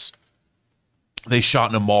how they shot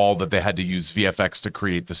in a mall that they had to use VFX to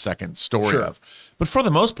create the second story of. But for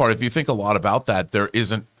the most part, if you think a lot about that, there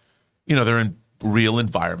isn't, they're in real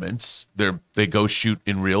environments. They go shoot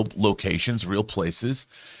in real locations, real places.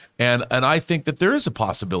 And I think that there is a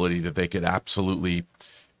possibility that they could absolutely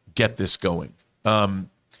get this going. And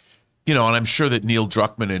I'm sure that Neil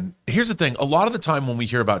Druckmann, and here's the thing, a lot of the time when we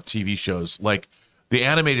hear about TV shows, like the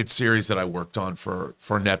animated series that I worked on for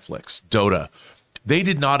Netflix, Dota, they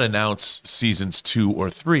did not announce seasons 2 or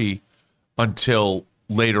 3 until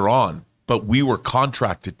later on, but we were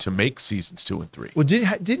contracted to make seasons 2 and 3. Well,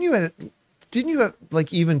 didn't you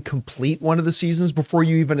like even complete one of the seasons before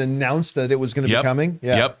you even announced that it was going to be coming?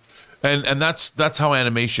 Yeah. Yep. And that's how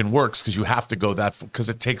animation works, because you have to go because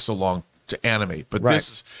it takes so long to animate. But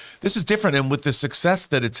this is different, and with the success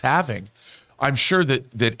that it's having, I'm sure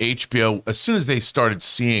that HBO, as soon as they started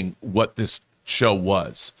seeing what this show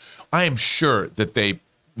was, I am sure that they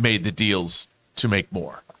made the deals to make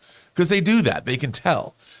more, because they do that. They can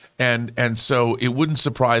tell. And so it wouldn't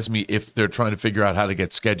surprise me if they're trying to figure out how to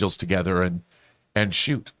get schedules together and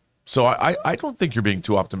shoot. So I don't think you're being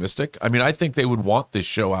too optimistic. I mean, I think they would want this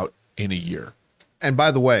show out in a year. And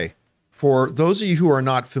by the way, for those of you who are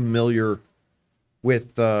not familiar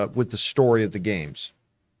with the story of the games,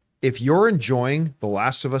 if you're enjoying The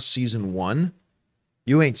Last of Us Season 1,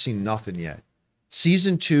 you ain't seen nothing yet.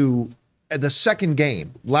 Season 2, the second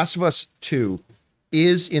game, Last of Us 2,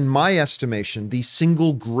 is, in my estimation, the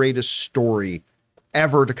single greatest story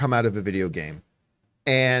ever to come out of a video game.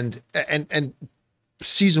 And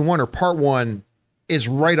Season 1, or Part 1, is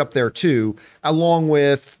right up there too, along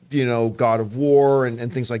with, God of War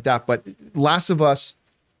and things like that. But Last of Us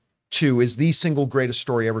 2 is the single greatest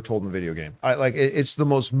story ever told in a video game. It's the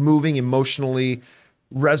most moving, emotionally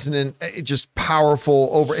resonant, just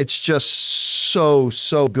powerful it's just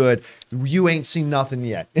so good. You ain't seen nothing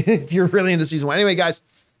yet if you're really into season 1. Anyway, guys,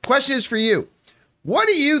 question is for you. What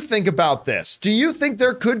do you think about this? Do you think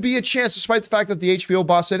there could be a chance, despite the fact that the HBO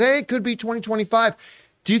boss said, hey, it could be 2025?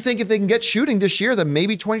 Do you think if they can get shooting this year, that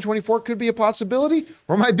maybe 2024 could be a possibility?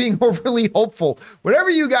 Or am I being overly hopeful?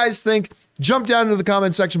 Whatever you guys think, jump down into the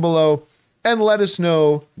comment section below and let us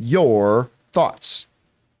know your thoughts.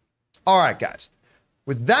 All right, guys.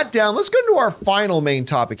 With that down, let's go into our final main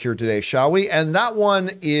topic here today, shall we? And that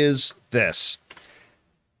one is this.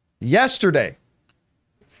 Yesterday,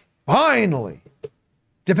 finally,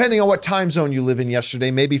 depending on what time zone you live in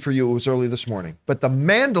yesterday, maybe for you it was early this morning, but the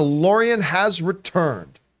Mandalorian has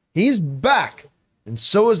returned. He's back. And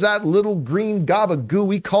so is that little green gabagoo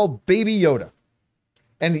we call Baby Yoda.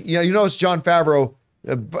 And you notice Jon Favreau,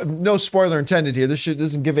 no spoiler intended here, this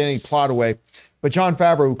doesn't give any plot away, but Jon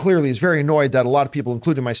Favreau, who clearly is very annoyed that a lot of people,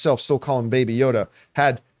 including myself, still call him Baby Yoda,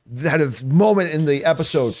 had a moment in the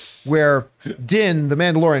episode where Din, the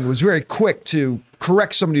Mandalorian, was very quick to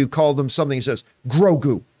correct somebody who called him something. He says,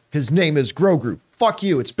 Grogu. His name is Grogu. Fuck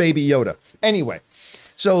you, it's Baby Yoda. Anyway,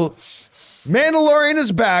 so Mandalorian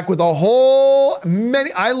is back with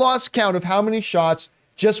I lost count of how many shots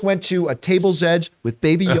just went to a table's edge with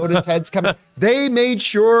Baby Yoda's heads coming. They made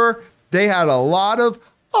sure they had a lot of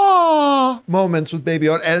moments with Baby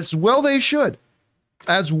Yoda, as well they should.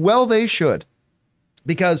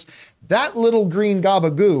 Because that little green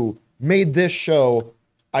gabagoo made this show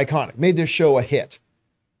iconic, made this show a hit.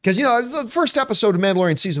 Because, the first episode of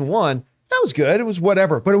Mandalorian Season 1 that was good. It was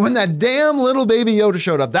whatever. But when that damn little baby Yoda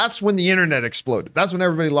showed up, that's when the internet exploded. That's when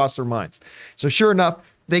everybody lost their minds. So sure enough,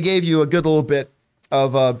 they gave you a good little bit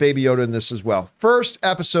of baby Yoda in this as well. First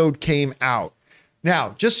episode came out.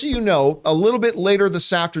 Now, just so you know, a little bit later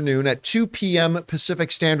this afternoon at 2 p.m.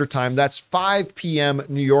 Pacific Standard Time, that's 5 p.m.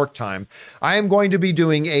 New York time, I am going to be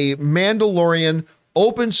doing a Mandalorian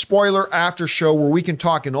open spoiler after show where we can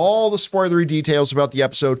talk in all the spoilery details about the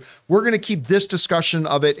episode. We're going to keep this discussion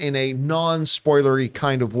of it in a non-spoilery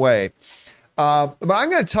kind of way. But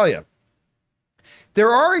I'm going to tell you,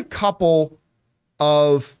 there are a couple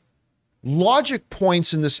of logic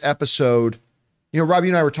points in this episode. You know, Robbie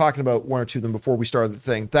and I were talking about one or two of them before we started the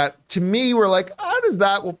thing that to me were like, how does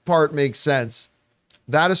that part make sense?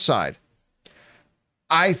 That aside,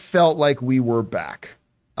 I felt like we were back.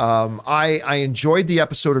 I enjoyed the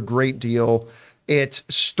episode a great deal. It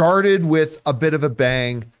started with a bit of a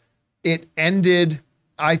bang. It ended,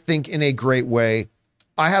 I think, in a great way.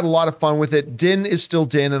 I had a lot of fun with it. Din is still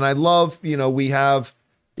Din, and I love, we have,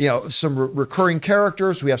 some recurring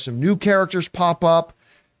characters. We have some new characters pop up.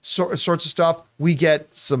 Sorts of stuff. We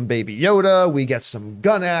get some baby Yoda, we get some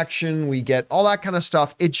gun action, we get all that kind of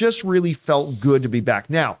stuff. It just really felt good to be back.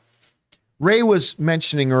 Now, Ray was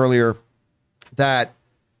mentioning earlier that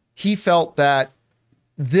he felt that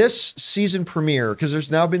this season premiere, because there's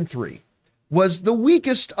now been 3, was the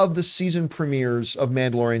weakest of the season premieres of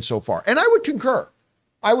Mandalorian so far. And I would concur.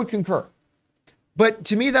 But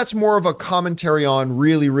to me, that's more of a commentary on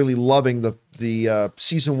really, really loving the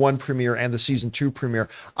season 1 premiere and the season 2 premiere.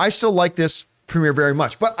 I still like this premiere very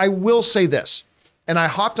much, but I will say this, and I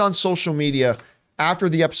hopped on social media after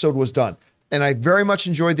the episode was done, and I very much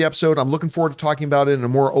enjoyed the episode. I'm looking forward to talking about it in a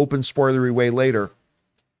more open, spoilery way later.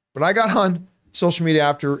 But I got on social media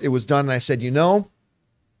after it was done, and I said, now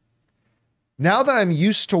that I'm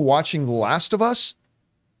used to watching The Last of Us,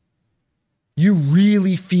 you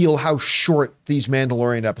really feel how short these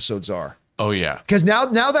Mandalorian episodes are. Oh yeah. Because now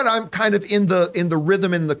that I'm kind of in the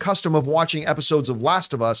rhythm and the custom of watching episodes of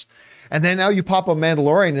Last of Us, and then now you pop up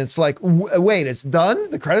Mandalorian and it's like, wait, it's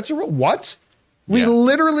done? The credits are what? We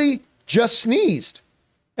literally just sneezed.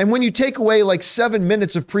 And when you take away like 7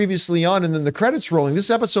 minutes of previously on and then the credits rolling, this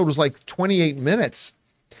episode was like 28 minutes.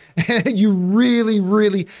 And you really,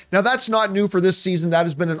 really, now that's not new for this season. That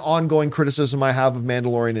has been an ongoing criticism I have of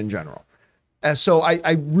Mandalorian in general. And so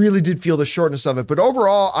I really did feel the shortness of it. But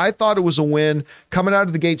overall, I thought it was a win, coming out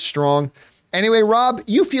of the gate strong. Anyway, Rob,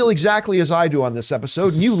 you feel exactly as I do on this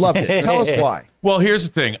episode, and you loved it. Tell us why. Well, here's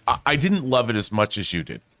the thing. I didn't love it as much as you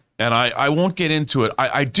did. And I won't get into it.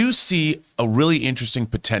 I do see a really interesting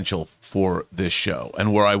potential for this show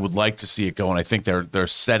and where I would like to see it go. And I think they're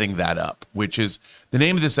setting that up, which is the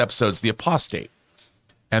name of this episode is The Apostate.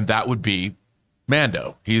 And that would be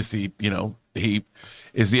Mando. He's he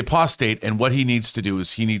is the apostate, and what he needs to do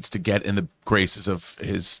is he needs to get in the graces of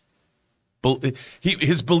his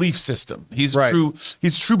belief system. He's right.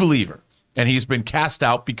 He's a true believer, and he's been cast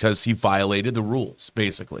out because he violated the rules,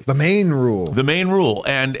 basically. The main rule.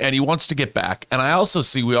 And he wants to get back. And I also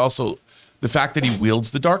see the fact that he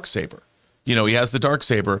wields the darksaber. He has the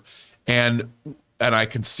darksaber, and I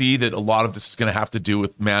can see that a lot of this is going to have to do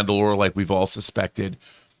with Mandalore, like we've all suspected.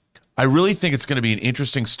 I really think it's going to be an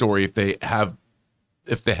interesting story if they have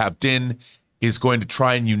Din is going to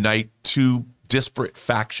try and unite 2 disparate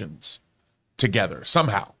factions together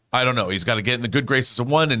somehow. I don't know. He's got to get in the good graces of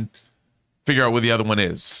one and figure out where the other one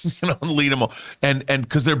is, and lead them all. And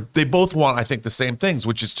because they both want, I think, the same things,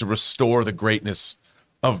 which is to restore the greatness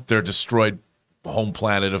of their destroyed home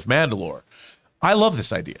planet of Mandalore. I love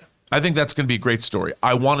this idea. I think that's going to be a great story.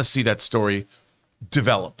 I want to see that story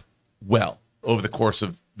develop well over the course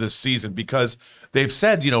of this season, because they've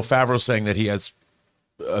said, Favreau's saying that he has,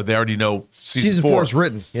 they already know season 4 is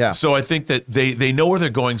written. Yeah. So I think that they know where they're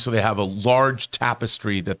going. So they have a large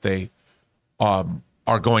tapestry that they are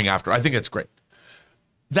going after. I think that's great.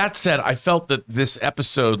 That said, I felt that this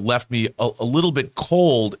episode left me a little bit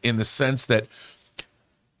cold in the sense that,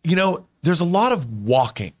 there's a lot of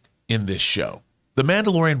walking in this show. The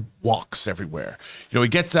Mandalorian walks everywhere. He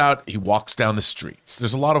gets out, he walks down the streets.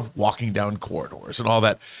 There's a lot of walking down corridors and all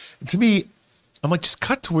that. And to me, I'm like, just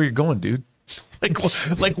cut to where you're going, dude.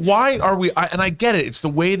 Like why are we? And I get it. It's the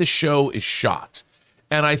way the show is shot.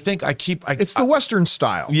 And I think it's the Western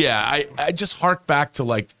style. Yeah. I just hark back to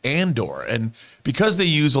like Andor, and because they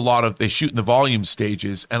shoot in the volume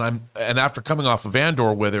stages, and after coming off of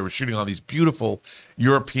Andor where they were shooting on these beautiful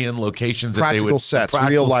European locations, practical sets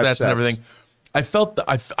and everything.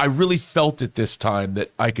 I really felt it this time that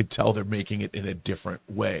I could tell they're making it in a different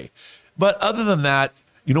way. But other than that,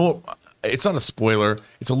 it's not a spoiler.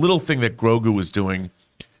 It's a little thing that Grogu was doing.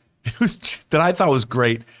 that I thought was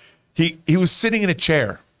great. He was sitting in a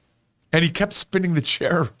chair, and he kept spinning the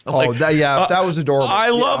chair. That was adorable. I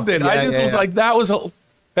loved it. I just was like, that was a.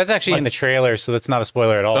 That's actually in the trailer, so that's not a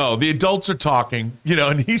spoiler at all. Oh, the adults are talking,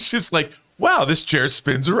 and he's just like, wow, this chair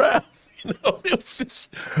spins around. It was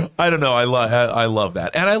just, I don't know. I love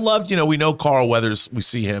that. And I loved, we know Carl Weathers, we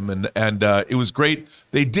see him, and it was great.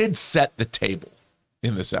 They did set the table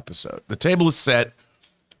in this episode. The table is set.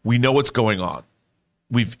 We know what's going on.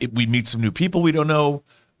 We meet some new people we don't know.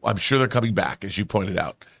 I'm sure they're coming back, as you pointed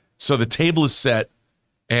out. So the table is set,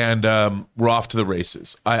 and we're off to the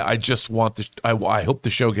races. I just want I hope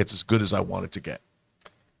the show gets as good as I want it to get.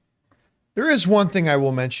 There is one thing I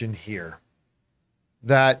will mention here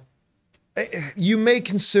that you may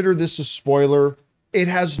consider this a spoiler. It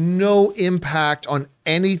has no impact on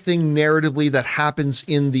anything narratively that happens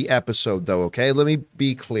in the episode, though, okay? Let me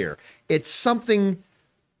be clear. It's something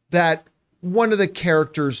that one of the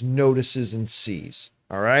characters notices and sees,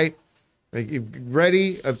 all right?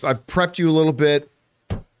 Ready? I've prepped you a little bit.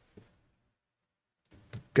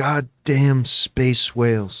 Goddamn space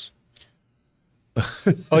whales.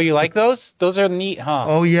 Oh, you like those? Those are neat, huh?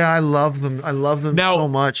 Oh, yeah, I love them. I love them now, so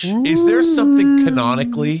much. Is there something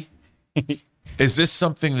canonically? Is this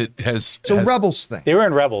something that has... It's a Rebels thing. They were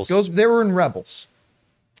in Rebels. They were in Rebels.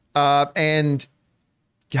 And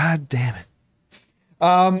God damn it.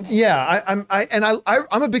 I'm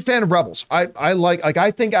a big fan of Rebels.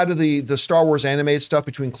 I think out of the Star Wars animated stuff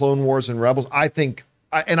between Clone Wars and Rebels,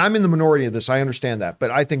 and I'm in the minority of this, I understand that,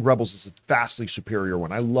 but I think Rebels is a vastly superior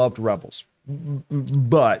one. I loved Rebels.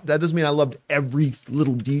 But that doesn't mean I loved every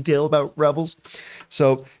little detail about Rebels.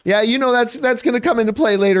 So yeah, that's going to come into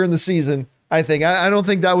play later in the season. I think. I don't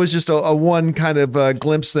think that was just a one kind of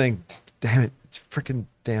glimpse thing. Damn it, it's freaking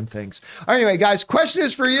damn things. Anyway, guys, question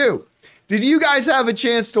is for you. Did you guys have a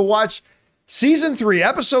chance to watch Season 3,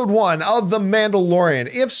 Episode 1 of The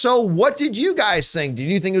Mandalorian? If so, what did you guys think? Did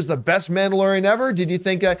you think it was the best Mandalorian ever? Did you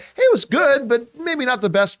think, hey, it was good, but maybe not the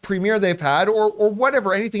best premiere they've had, or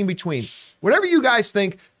whatever, anything in between? Whatever you guys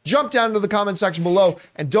think, jump down into the comment section below,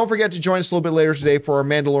 and don't forget to join us a little bit later today for our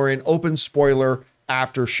Mandalorian open spoiler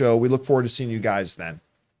after show. We look forward to seeing you guys then.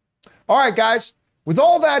 All right, guys. With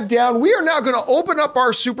all that down, we are now going to open up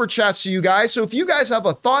our super chats to you guys. So if you guys have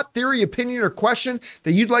a thought, theory, opinion, or question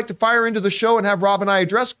that you'd like to fire into the show and have Rob and I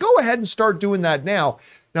address, go ahead and start doing that now.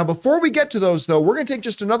 Now, before we get to those, though, we're going to take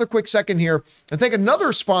just another quick second here and thank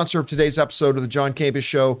another sponsor of today's episode of the John Campea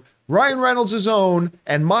Show, Ryan Reynolds' own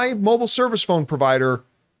and my mobile service phone provider,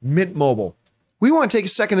 Mint Mobile. We want to take a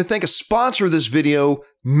second to thank a sponsor of this video,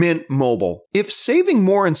 Mint Mobile. If saving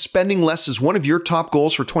more and spending less is one of your top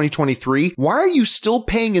goals for 2023, why are you still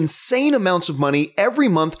paying insane amounts of money every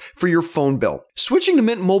month for your phone bill? Switching to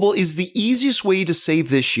Mint Mobile is the easiest way to save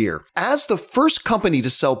this year. As the first company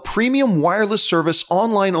to sell premium wireless service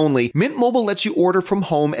online only, Mint Mobile lets you order from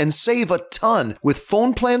home and save a ton with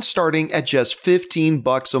phone plans starting at just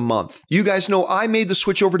 $15 a month. You guys know I made the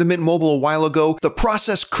switch over to Mint Mobile a while ago. The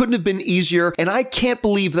process couldn't have been easier, and I can't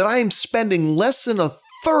believe that I am spending less than a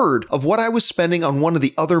third of what I was spending on one of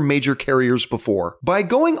the other major carriers before. By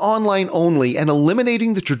going online only and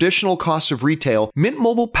eliminating the traditional costs of retail, Mint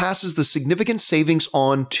Mobile passes the significant savings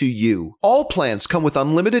on to you. All plans come with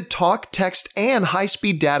unlimited talk, text, and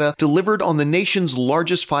high-speed data delivered on the nation's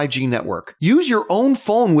largest 5G network. Use your own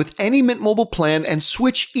phone with any Mint Mobile plan and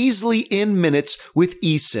switch easily in minutes with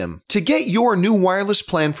eSIM. To get your new wireless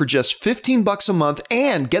plan for just $15 a month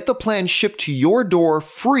and get the plan shipped to your door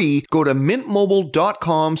free, go to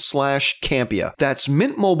mintmobile.com/Campea. That's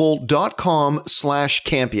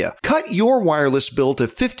mintmobile.com/Campea. Cut your wireless bill to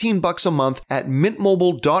 $15 a month at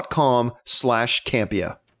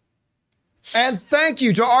mintmobile.com/Campea. And thank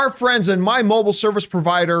you to our friends and my mobile service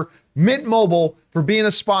provider, Mint Mobile, for being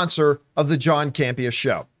a sponsor of the John Campea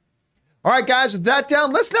Show. All right, guys, with that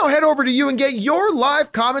down, let's now head over to you and get your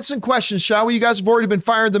live comments and questions, shall we? You guys have already been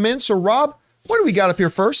firing them in. So, Rob, what do we got up here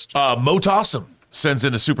first? Motawesome sends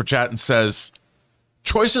in a super chat and says,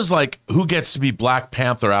 choices like who gets to be Black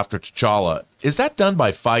Panther after T'Challa, is that done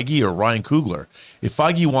by Feige or Ryan Coogler? If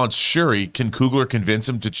Feige wants Shuri, can Coogler convince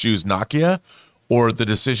him to choose Nakia, or the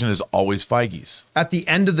decision is always Feige's? At the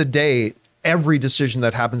end of the day, every decision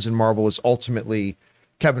that happens in Marvel is ultimately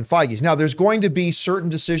Kevin Feige's. Now, there's going to be certain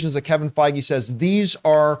decisions that Kevin Feige says, these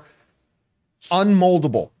are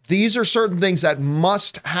unmoldable. These are certain things that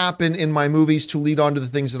must happen in my movies to lead on to the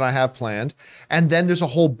things that I have planned. And then there's a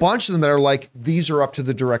whole bunch of them that are like, these are up to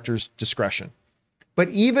the director's discretion. But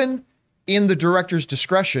even in the director's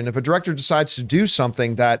discretion. If a director decides to do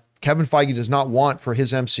something that Kevin Feige does not want for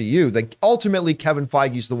his MCU, then ultimately Kevin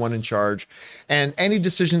Feige's the one in charge. And any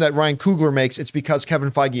decision that Ryan Coogler makes, it's because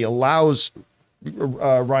Kevin Feige allows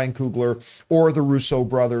Ryan Coogler or the Russo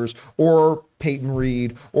brothers or Peyton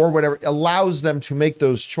Reed or whatever, allows them to make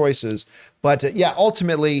those choices. But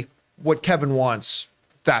ultimately what Kevin wants,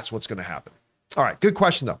 that's what's going to happen. All right, good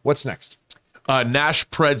question though. What's next? Nash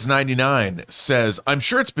Preds 99 says, I'm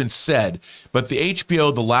sure it's been said, but the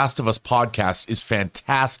HBO The Last of Us podcast is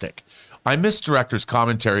fantastic. I miss directors'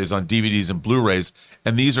 commentaries on DVDs and Blu-rays,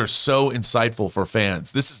 and these are so insightful for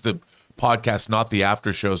fans. This is the podcast, not the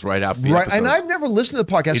after shows right after the episodes. And I've never listened to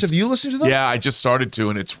the podcast. Have you listened to them? Yeah, I just started to,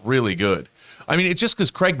 and it's really good. I mean, it's just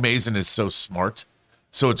because Craig Mazin is so smart,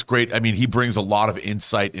 so it's great. I mean, he brings a lot of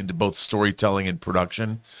insight into both storytelling and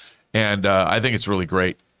production, and I think it's really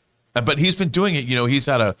great. But he's been doing it, he's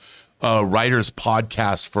had a writer's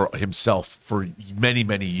podcast for himself for many,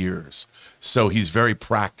 many years. So he's very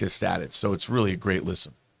practiced at it. So it's really a great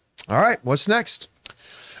listen. All right, what's next?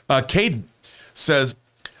 Caden says,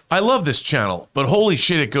 I love this channel, but holy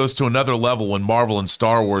shit, it goes to another level when Marvel and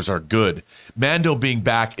Star Wars are good. Mando being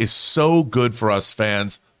back is so good for us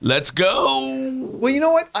fans. Let's go. Well, you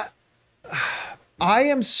know what? I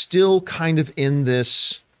am still kind of in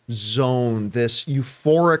this zone, this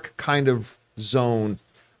euphoric kind of zone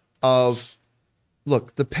of,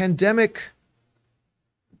 look, the pandemic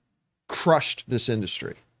crushed this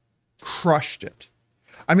industry, crushed it.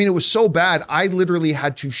 I mean, it was so bad, I literally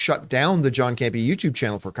had to shut down the John Campea YouTube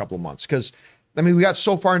channel for a couple of months because, I mean, we got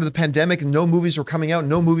so far into the pandemic and no movies were coming out,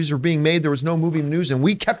 no movies were being made, there was no movie news, and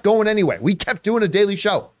we kept going anyway. We kept doing a daily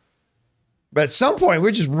show. But at some point,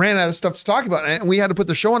 we just ran out of stuff to talk about, and we had to put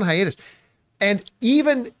the show on hiatus. And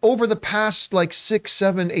even over the past 6,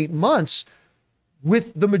 7, 8 months,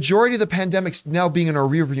 with the majority of the pandemics now being in our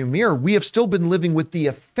rearview mirror, we have still been living with the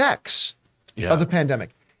effects of the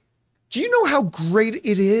pandemic. Do you know how great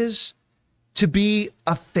it is to be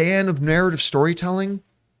a fan of narrative storytelling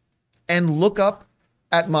and look up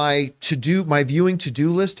at my viewing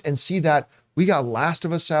to-do list and see that we got Last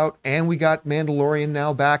of Us out and we got Mandalorian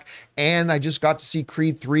now back, and I just got to see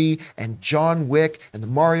Creed 3 and John Wick and the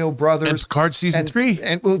Mario Brothers and Picard season 3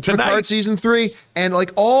 and Picard season 3 and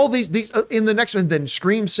all these in the next one, then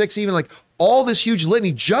Scream 6, even all this huge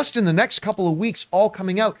litany just in the next couple of weeks all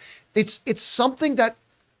coming out. It's something that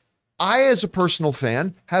I, as a personal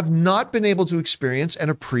fan, have not been able to experience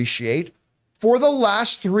and appreciate for the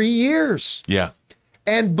last 3 years. Yeah.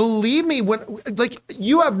 And believe me,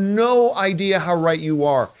 you have no idea how right you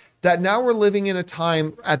are that now we're living in a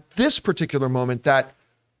time at this particular moment that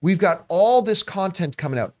we've got all this content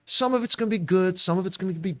coming out. Some of it's going to be good, some of it's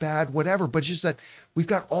going to be bad, whatever. But it's just that we've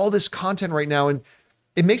got all this content right now, and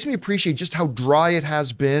it makes me appreciate just how dry it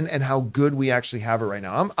has been and how good we actually have it right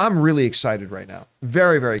now. I'm really excited right now.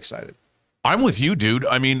 Very, very excited. I'm with you, dude.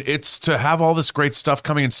 I mean, it's to have all this great stuff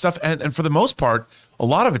coming and stuff. And for the most part, a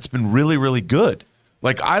lot of it's been really, really good.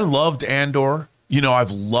 I loved Andor. I've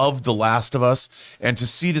loved The Last of Us. And to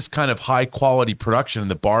see this kind of high quality production and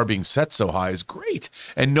the bar being set so high is great.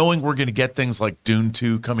 And knowing we're going to get things like Dune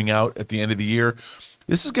 2 coming out at the end of the year,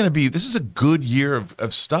 this is a good year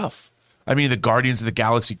of stuff. I mean, the Guardians of the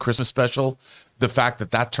Galaxy Christmas special, the fact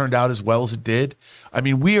that turned out as well as it did. I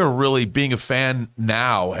mean, we are really, being a fan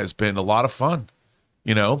now has been a lot of fun.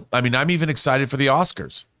 I mean, I'm even excited for the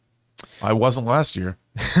Oscars. I wasn't last year.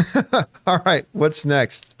 All right, what's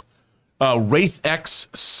next? Wraith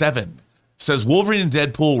X7 says Wolverine and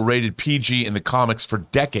Deadpool were rated PG in the comics for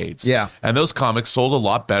decades. Yeah. And those comics sold a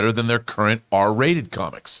lot better than their current R-rated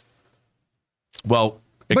comics. Well,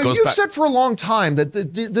 but you've said for a long time that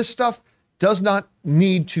this stuff does not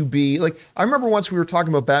need to be I remember once we were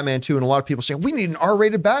talking about Batman 2 and a lot of people saying we need an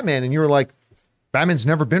R-rated Batman, and you were like, Batman's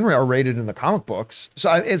never been R-rated in the comic books. So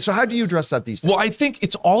how do you address that these days? Well, I think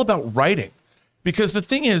it's all about writing, because the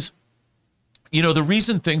thing is, the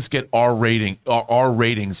reason things get R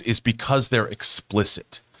ratings is because they're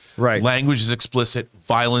explicit. Right. Language is explicit,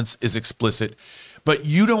 violence is explicit, but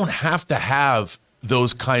you don't have to have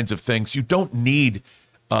those kinds of things. You don't need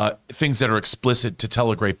things that are explicit to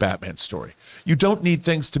tell a great Batman story. You don't need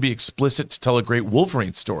things to be explicit to tell a great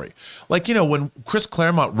Wolverine story. When Chris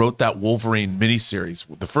Claremont wrote that Wolverine miniseries,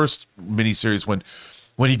 the first miniseries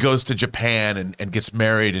when he goes to Japan and gets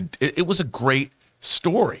married, and it was a great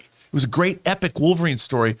story. It was a great epic Wolverine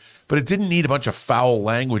story, but it didn't need a bunch of foul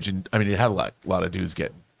language. And I mean, it had a lot of dudes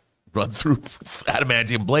getting run through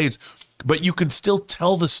adamantium blades, but you can still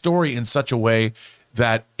tell the story in such a way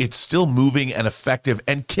that it's still moving and effective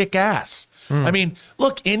and kick ass. I mean,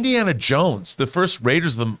 look, Indiana Jones, the first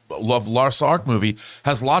Raiders of the Lost Ark movie,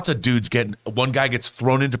 has lots of dudes one guy gets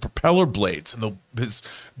thrown into propeller blades and his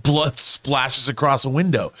blood splashes across a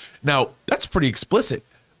window. Now, that's pretty explicit,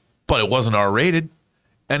 but it wasn't R-rated.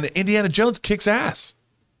 And Indiana Jones kicks ass.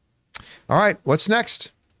 All right, what's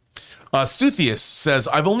next? Suthius says,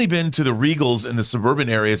 I've only been to the Regals in the suburban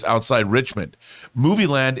areas outside Richmond.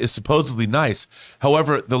 Movieland is supposedly nice.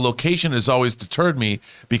 However, the location has always deterred me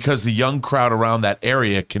because the young crowd around that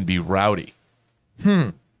area can be rowdy.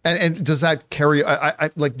 And does that carry?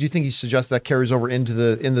 Do you think he suggests that carries over into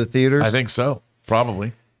the theaters? I think so,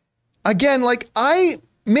 probably. Again,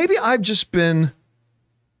 maybe I've just been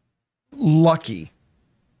lucky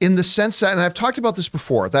in the sense that, and I've talked about this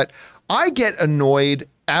before, that I get annoyed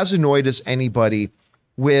as anybody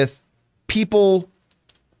with people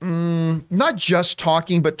not just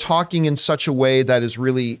talking, but talking in such a way that is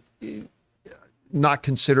really not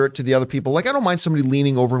considerate to the other people. Like, I don't mind somebody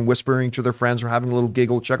leaning over and whispering to their friends or having a little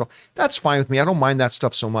giggle, chuckle. That's fine with me. I don't mind that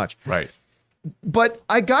stuff so much. Right. But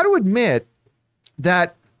I got to admit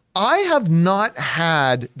that I have not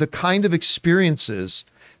had the kind of experiences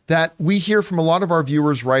that we hear from a lot of our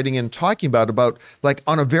viewers writing and talking about like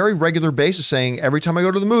on a very regular basis, saying every time I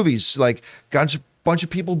go to the movies, like bunch of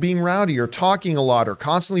people being rowdy or talking a lot or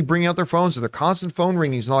constantly bringing out their phones or their constant phone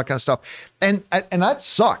ringings and all that kind of stuff. And that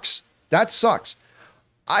sucks. That sucks.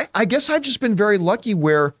 I guess I've just been very lucky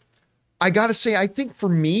where I got to say, I think for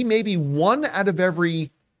me, maybe 1 out of every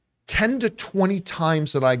 10 to 20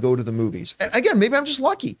 times that I go to the movies. And again, maybe I'm just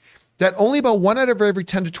lucky that only about 1 out of every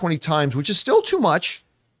 10 to 20 times, which is still too much,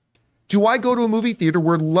 do I go to a movie theater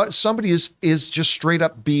where somebody is just straight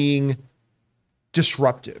up being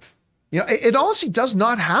disruptive? You know, it honestly does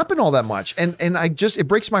not happen all that much. And it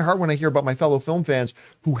breaks my heart when I hear about my fellow film fans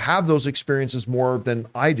who have those experiences more than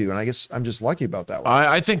I do. And I guess I'm just lucky about that one.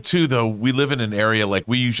 I think too, though, we live in an area, like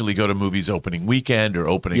we usually go to movies opening weekend or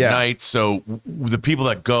opening night. So the people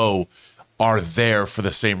that go are there for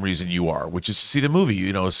the same reason you are, which is to see the movie,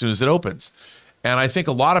 you know, as soon as it opens. And I think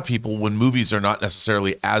a lot of people, when movies are not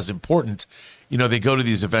necessarily as important, you know, they go to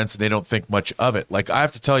these events and they don't think much of it. Like, I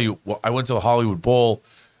have to tell you, I went to the Hollywood Bowl,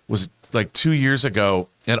 was like 2 years ago,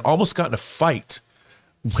 and almost got in a fight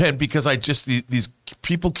because these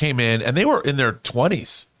people came in and they were in their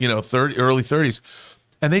 20s, you know, early 30s.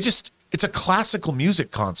 And it's a classical music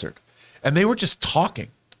concert and they were just talking.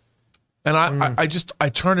 And I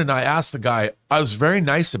turned and I asked the guy, I was very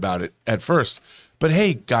nice about it at first, but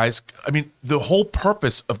hey guys, I mean, the whole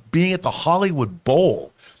purpose of being at the Hollywood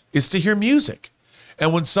Bowl is to hear music.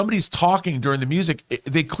 And when somebody's talking during the music,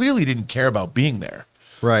 they clearly didn't care about being there.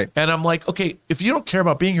 Right. And I'm like, okay, if you don't care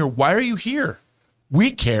about being here, why are you here?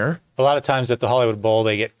 We care. A lot of times at the Hollywood Bowl,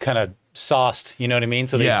 they get kind of sauced, you know what I mean?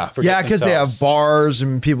 So they forget because they have bars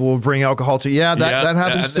and people will bring alcohol to. That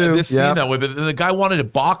happens too. This scene that way, but the guy wanted to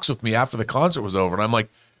box with me after the concert was over, and I'm like,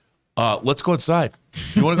 let's go outside.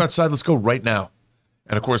 You want to go outside? Let's go right now.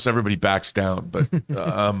 And of course, everybody backs down, but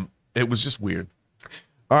it was just weird.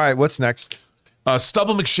 All right, what's next?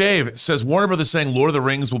 Stubble McShave says Warner Brothers saying Lord of the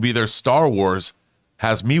Rings will be their Star Wars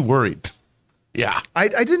has me worried. Yeah, I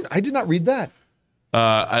did not read that.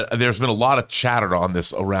 There's been a lot of chatter on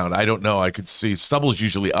this around. I don't know. I could see Stubble's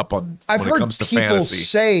usually up on I've when heard it comes to people fantasy.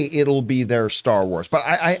 say it'll be their Star Wars, but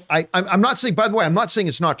I'm not saying. By the way, I'm not saying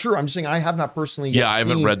it's not true. I'm just saying I have not personally. Yet I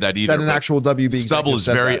haven't read that either. That an actual WB Stubble is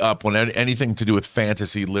very that. up when anything to do with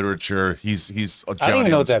fantasy literature. He's a I don't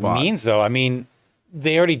even know what that spot. means, though. I mean,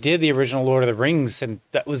 they already did the original Lord of the Rings, and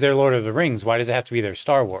that was their Lord of the Rings. Why does it have to be their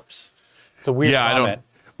Star Wars? It's a weird comment. I don't.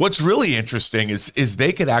 What's really interesting is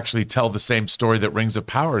they could actually tell the same story that Rings of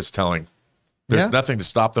Power is telling. There's nothing to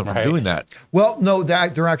stop them from doing that. Well, no,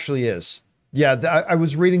 there actually is. Yeah, I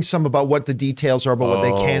was reading some about what the details are about what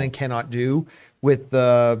they can and cannot do with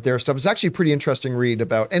their stuff. It's actually a pretty interesting read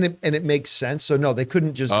about, and it makes sense. So no, they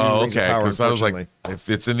couldn't just do Rings of Power. Because I was like, if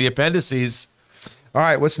it's in the appendices. All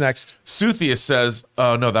right, what's next? Suthius says,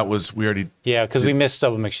 "Oh no, that was we already." Yeah, because we missed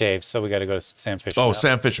Stubble McShave, so we got to go to Sam Fisher. Oh, now.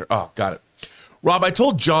 Sam Fisher. Oh, got it. Rob, I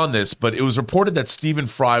told John this, but it was reported that Stephen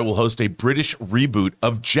Fry will host a British reboot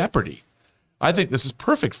of Jeopardy. I think this is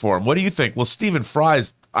perfect for him. What do you think? Well,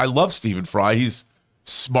 I love Stephen Fry. He's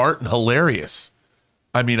smart and hilarious.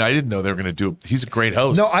 I mean, I didn't know they were going to do it. He's a great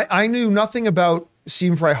host. No, I knew nothing about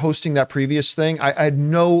Stephen Fry hosting that previous thing. I had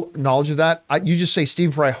no knowledge of that. You just say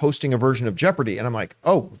Stephen Fry hosting a version of Jeopardy, and I'm like,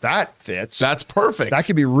 oh, that fits. That's perfect. That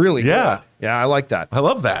could be really good. Yeah, I like that. I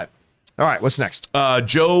love that. All right, what's next?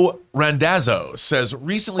 Joe Randazzo says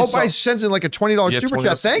recently. By sends in like a $20 super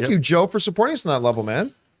chat. Thank you, Joe, for supporting us on that level,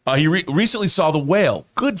 man. He recently saw The Whale.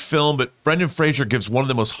 Good film, but Brendan Fraser gives one of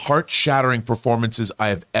the most heart-shattering performances I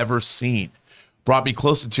have ever seen. Brought me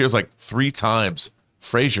close to tears like 3 times.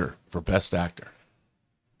 Fraser for Best Actor.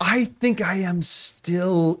 I think I am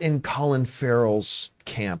still in Colin Farrell's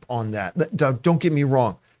camp on that. Don't get me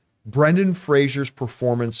wrong. Brendan Fraser's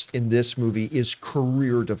performance in this movie is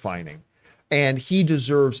career-defining, and he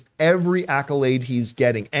deserves every accolade he's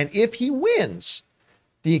getting. And if he wins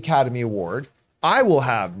the Academy Award, I will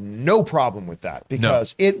have no problem with that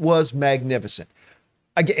because it was magnificent.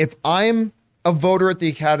 Again, if I'm a voter at the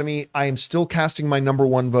Academy, I am still casting my number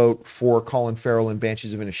 1 vote for Colin Farrell and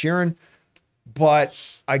Banshees of Inisherin.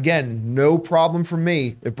 But again, no problem for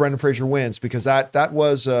me if Brendan Fraser wins, because that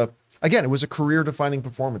was again, it was a career-defining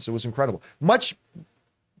performance. It was incredible. Much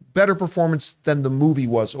better performance than the movie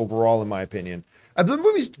was overall, in my opinion. The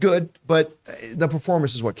movie's good, but the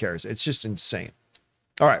performance is what carries. It's just insane.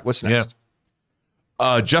 All right, what's next?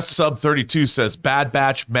 Yeah. Just Sub 32 says Bad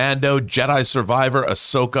Batch, Mando, Jedi Survivor,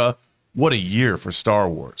 Ahsoka. What a year for Star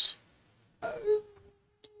Wars.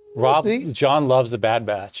 John loves the Bad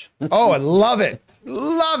Batch. Oh, I love it.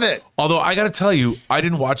 Love it. Although I got to tell you, I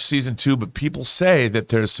didn't watch season 2, but people say that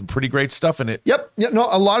there's some pretty great stuff in it. Yep. Yeah. No.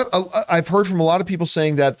 I've heard from a lot of people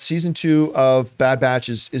saying that season 2 of Bad Batch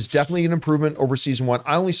is definitely an improvement over season 1.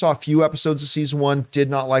 I only saw a few episodes of season 1. Did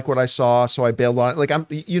not like what I saw, so I bailed on it. Like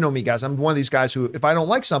you know me, guys. I'm one of these guys who, if I don't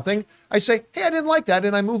like something, I say, hey, I didn't like that,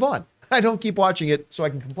 and I move on. I don't keep watching it so I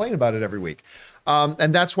can complain about it every week.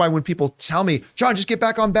 And that's why when people tell me, John, just get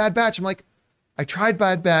back on Bad Batch, I'm like, I tried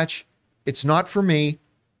Bad Batch. It's not for me.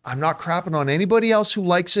 I'm not crapping on anybody else who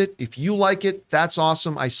likes it. If you like it, that's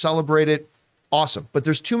awesome. I celebrate it. Awesome. But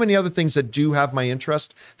there's too many other things that do have my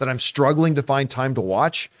interest that I'm struggling to find time to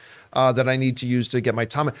watch that I need to use to get my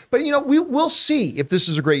time. But, you know, we'll see if this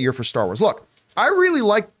is a great year for Star Wars. Look, I really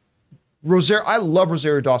like Rosario. I love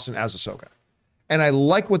Rosario Dawson as Ahsoka. And I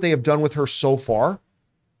like what they have done with her so far.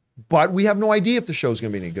 But we have no idea if the show is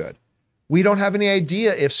going to be any good. We don't have any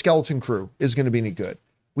idea if Skeleton Crew is going to be any good.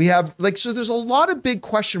 We have, so there's a lot of big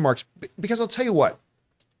question marks, because I'll tell you what,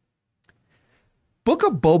 Book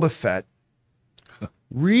of Boba Fett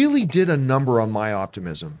really did a number on my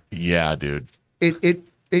optimism. Yeah, dude.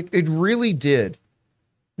 It really did.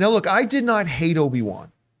 Now, look, I did not hate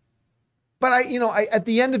Obi-Wan, but I at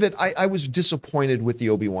the end of it, I was disappointed with the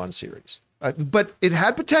Obi-Wan series. But it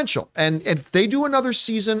had potential, and if they do another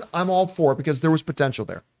season, I'm all for it because there was potential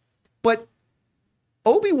there. But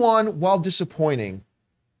Obi-Wan, while disappointing,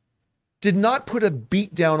 did not put a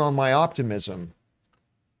beat down on my optimism.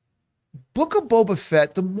 Book of Boba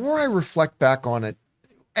Fett, the more I reflect back on it,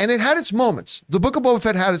 and it had its moments. The Book of Boba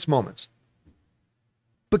Fett had its moments.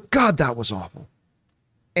 But God, that was awful.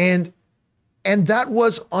 And that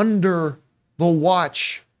was under the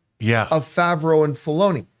watch of Favreau and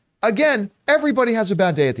Filoni. Again, everybody has a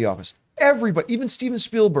bad day at the office. Everybody, even Steven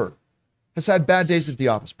Spielberg has had bad days at the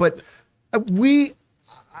office. But I'm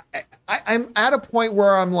at a point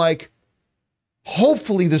where I'm like,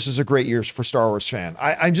 hopefully this is a great year for Star Wars fan.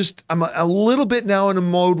 I'm a little bit now in a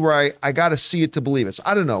mode where I got to see it to believe it. So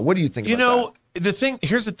I don't know. What do you think about that?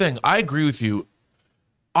 Here's the thing. I agree with you.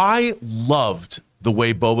 I loved the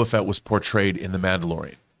way Boba Fett was portrayed in The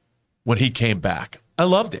Mandalorian when he came back. I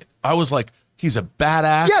loved it. I was like, he's a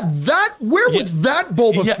badass. Yeah, where was that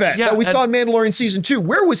Boba Fett that we saw in Mandalorian season 2?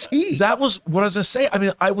 Where was he? That was what I was going to say. I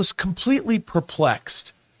mean, I was completely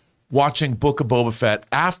perplexed watching Book of Boba Fett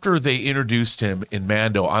after they introduced him in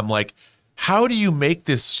Mando. I'm like, how do you make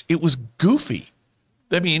this? It was goofy.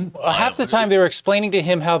 I mean, half the time they were explaining to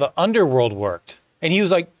him how the underworld worked, and he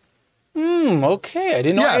was like, okay, I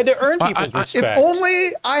didn't know I had to earn people's respect. If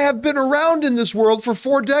only I have been around in this world for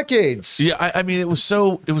 4 decades. Yeah, I mean, it was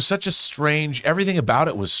such a strange, everything about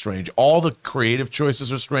it was strange. All the creative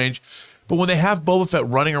choices are strange. But when they have Boba Fett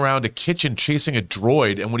running around a kitchen chasing a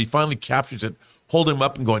droid, and when he finally captures it, holding him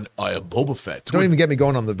up and going, I am Boba Fett. Don't even get me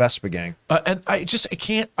going on the Vespa gang. And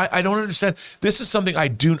I don't understand. This is something I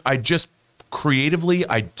just creatively,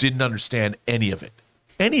 I didn't understand any of it.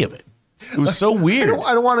 Any of it. It was so weird.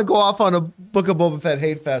 I don't want to go off on a Book of Boba Fett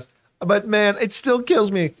hate fest, but man, it still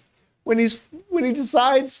kills me when he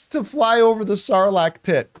decides to fly over the Sarlacc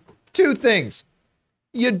pit. 2 things.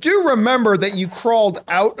 You do remember that you crawled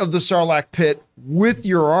out of the Sarlacc pit with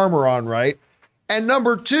your armor on, right? And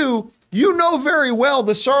number 2, you know very well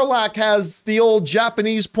the Sarlacc has the old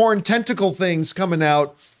Japanese porn tentacle things coming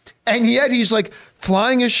out, and yet he's like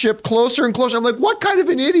flying his ship closer and closer. I'm like, what kind of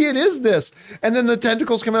an idiot is this? And then the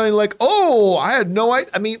tentacles come out and you're like, oh, I had no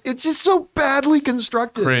idea. I mean, it's just so badly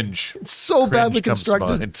constructed. Cringe. It's so badly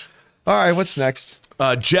constructed. All right, what's next?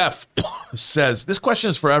 Jeff says, this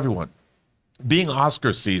question is for everyone. being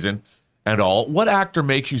Oscar season and all, what actor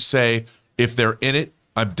makes you say, if they're in it,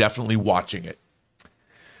 I'm definitely watching it?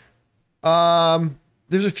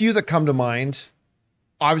 There's a few that come to mind.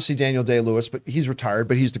 Obviously Daniel Day-Lewis, but he's retired,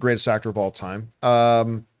 but he's the greatest actor of all time.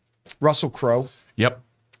 Russell Crowe. Yep.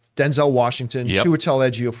 Denzel Washington. Yep. Chiwetel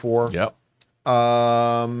Ejiofor. Yep.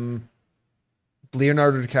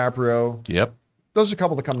 Leonardo DiCaprio. Yep. Those are a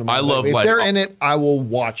couple that come to mind. I love, if like, they're in it, I will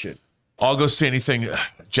watch it. I'll go see anything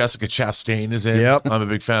Jessica Chastain is in. Yep. I'm a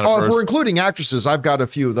big fan of Oh, hers. if we're including actresses, I've got a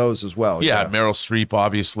few of those as well. Yeah, Meryl Streep,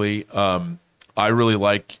 obviously. I really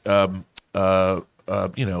like,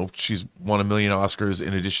 she's won a million Oscars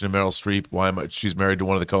in addition to Meryl Streep. She's married to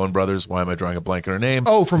one of the Coen brothers. Why am I drawing a blank on her name?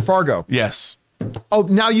 Oh, from Fargo. Yes. Oh,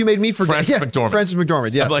 now you made me forget. Frances McDormand. Frances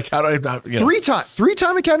McDormand, yes. I'm like, how do I not? You know.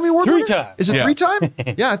 Three-time Academy Award Three winner? time. Is it Yeah. 3-time?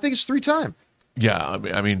 Yeah, I think it's 3-time. Yeah,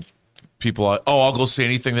 I mean, people. I'll go see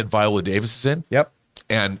anything that Viola Davis is in. Yep.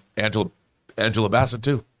 And Angela Bassett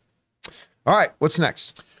too. All right, what's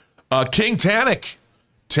next? King Tannic.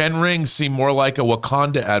 10 Rings seem more like a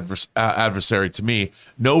Wakanda adversary to me.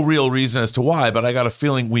 No real reason as to why, but I got a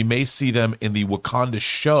feeling we may see them in the Wakanda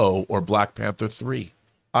show or Black Panther 3.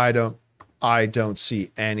 I don't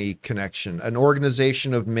see any connection. An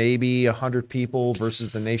organization of maybe 100 people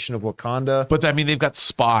versus the nation of Wakanda. But I mean, they've got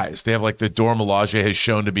spies. They have like the Dora Milaje has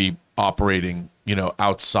shown to be operating,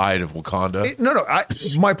 outside of Wakanda.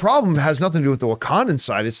 My problem has nothing to do with the Wakandan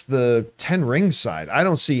side. It's the 10 Rings side. I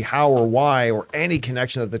don't see how or why or any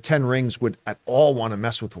connection that the 10 Rings would at all want to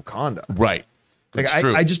mess with Wakanda. Right. Like,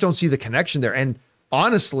 True. I just don't see the connection there. And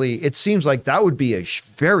honestly, it seems like that would be a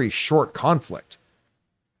very short conflict.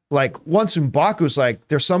 Like once M'Baku's like,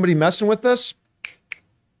 there's somebody messing with this,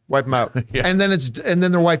 wipe them out. Yeah. And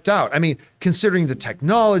then they're wiped out. I mean, considering the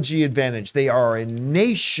technology advantage, they are a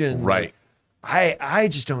nation. Right. I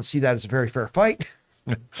just don't see that as a very fair fight.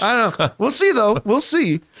 I don't know. We'll see though. We'll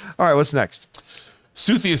see. All right, what's next?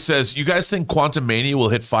 Suthia says, you guys think Quantum Mania will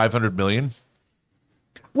hit 500 million?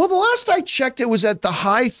 Well, the last I checked, it was at the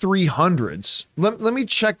high 300s. Let me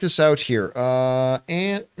check this out here.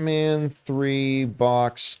 Ant-Man 3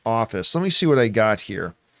 box office. Let me see what I got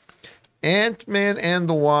here. Ant-Man and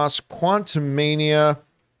the Wasp, Quantumania.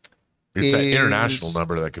 It's an international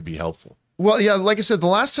number that could be helpful. Well, yeah, like I said, the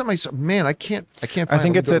last time I saw, man, I can't find I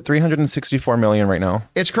think it's at 364 million right now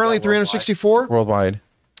It's currently 364. worldwide.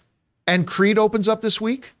 And Creed opens up this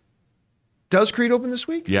week. Does Creed open this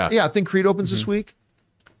week? Yeah. Yeah, I think Creed opens this week.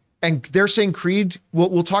 And they're saying Creed,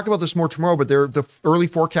 we'll talk about this more tomorrow, but the early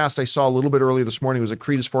forecast I saw a little bit earlier this morning was that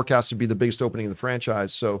Creed is forecast to be the biggest opening in the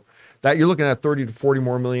franchise. So that you're looking at 30 to 40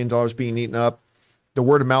 more million dollars being eaten up. The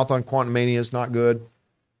word of mouth on Quantum Mania is not good.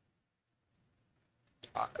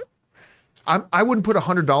 I wouldn't put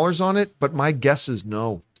 $100 on it, but my guess is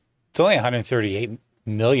no. It's only 138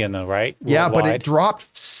 million though, right? Yeah, but Worldwide. it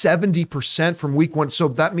dropped 70% from week one. So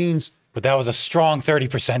that means But that was a strong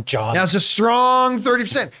 30%, John. that's a strong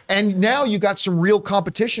 30%. And now you got some real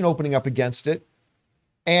competition opening up against it.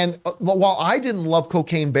 And while I didn't love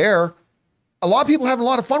Cocaine Bear, a lot of people are having a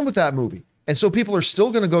lot of fun with that movie. And so people are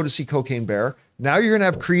still going to go to see Cocaine Bear. Now you're going to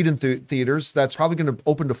have Creed in theaters. That's probably going to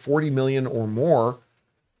open to 40 million or more.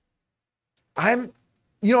 Again,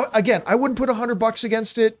 I wouldn't put $100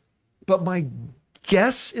 against it, but my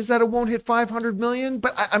guess is that it won't hit 500 million,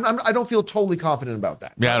 but I don't feel totally confident about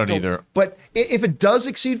that. Yeah, I don't either. But if it does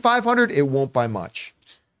exceed 500, it won't by much.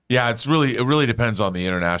 Yeah, it really depends on the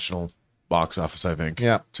international box office, I think.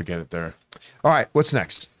 Yeah. To get it there. All right, what's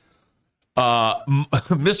next?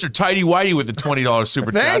 Mr. Tidy Whitey with the $20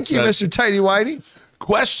 super chat Thank you, says, Mr. Tidy Whitey.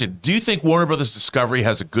 question, do you think Warner Brothers Discovery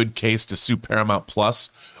has a good case to sue Paramount Plus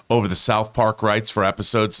over the South Park rights for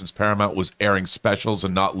episodes, since Paramount was airing specials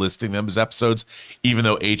and not listing them as episodes, even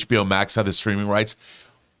though HBO Max had the streaming rights?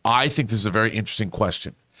 I think this is a very interesting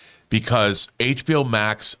question, because HBO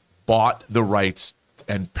Max bought the rights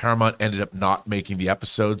and Paramount ended up not making the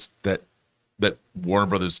episodes that Warner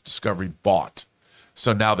Brothers Discovery bought.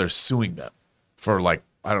 So now they're suing them for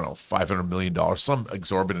 $500 million, some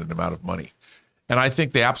exorbitant amount of money. And I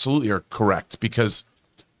think they absolutely are correct, because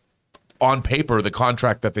on paper, the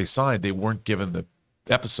contract that they signed, they weren't given the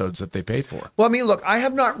episodes that they paid for. Well, I mean, look, I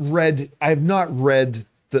have not read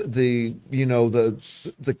the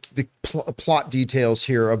plot details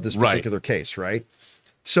here of this particular case, right?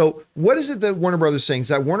 So what is it that Warner Brothers is saying? Is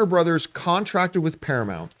that Warner Brothers contracted with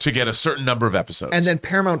Paramount To get a certain number of episodes. and then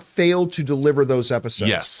Paramount failed to deliver those episodes?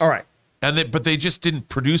 Yes. All right. But they just didn't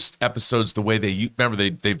produce episodes the way remember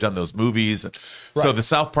they've done those movies. So Right. the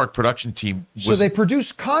South Park production team So they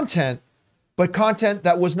produced content, but content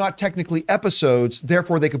that was not technically episodes,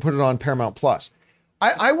 therefore they could put it on Paramount Plus.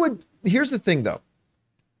 Here's the thing though.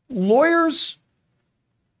 lawyers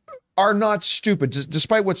are not stupid,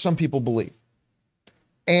 despite what some people believe.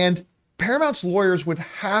 And Paramount's lawyers would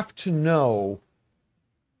have to know.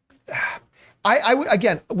 I would,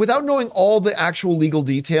 again, without knowing all the actual legal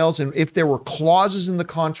details and if there were clauses in the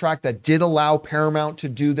contract that did allow Paramount to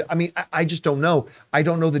do that. I mean, I just don't know. I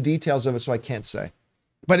don't know the details of it, so I can't say.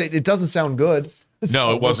 But it doesn't sound good. No,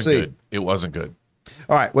 So it wasn't good. It wasn't good.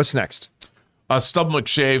 All right, what's next? Stub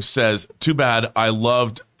McShave says, too bad. I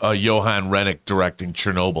loved Johan Rennick directing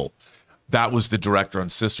Chernobyl. That was the director on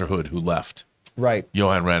Sisterhood who left. Right.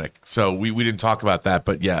 Johan Rennick. So we didn't talk about that,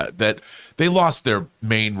 but yeah, that they lost their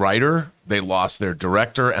main writer, they lost their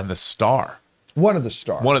director and the star. One of the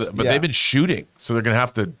stars. But they've been shooting, so they're going to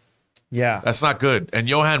have to. Yeah. That's not good. And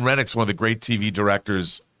Johan Rennick's one of the great TV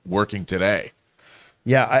directors working today.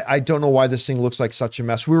 Yeah, I don't know why this thing looks like such a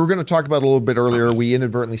mess. We were going to talk about it a little bit earlier. We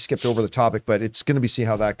inadvertently skipped over the topic, but it's going to be see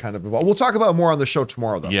how that kind of evolves. We'll talk about more on the show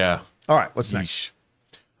tomorrow, though. Yeah. All right, what's next?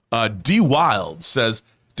 D Wild says,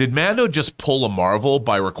 did Mando just pull a Marvel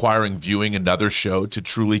by requiring viewing another show to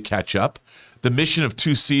truly catch up? The mission of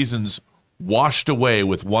 2 seasons washed away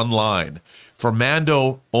with one line. For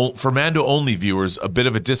Mando only viewers, a bit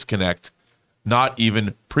of a disconnect, not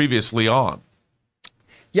even previously on.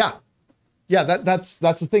 Yeah. Yeah, that's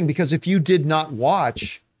the thing, because if you did not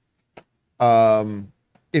watch,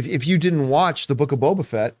 if you didn't watch the Book of Boba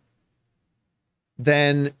Fett,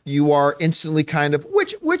 then you are instantly kind of,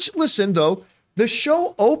 which listen though, the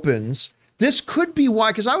show opens, this could be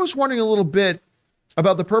why, because I was wondering a little bit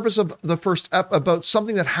about the purpose of the about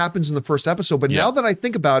something that happens in the first episode, but now that I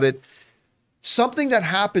think about it, something that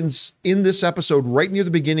happens in this episode, right near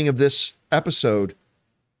the beginning of this episode,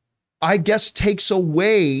 I guess takes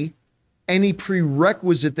away any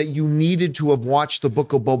prerequisite that you needed to have watched the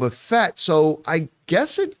Book of Boba Fett. So I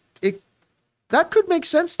guess it that could make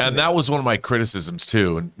sense to me. That was one of my criticisms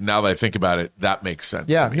too. And now that I think about it, that makes sense.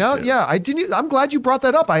 Yeah, to me too. I didn't. I'm glad you brought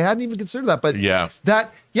that up. I hadn't even considered that. But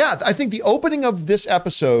I think the opening of this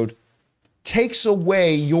episode takes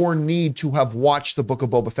away your need to have watched the Book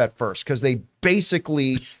of Boba Fett first, because they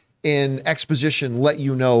basically in exposition let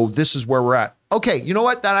you know this is where we're at. Okay, you know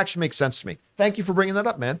what? That actually makes sense to me. Thank you for bringing that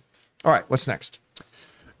up, man. All right, what's next?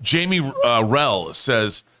 Jamie Rell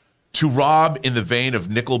says, to Rob in the vein of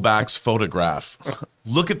Nickelback's Photograph,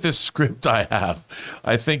 look at this script I have.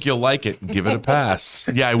 I think you'll like it and give it a pass.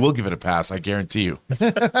 Yeah, I will give it a pass. I guarantee you.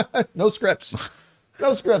 No scripts.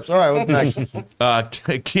 No scripts. All right, what's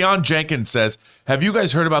next? Keon Jenkins says, have you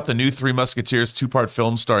guys heard about the new Three Musketeers 2-part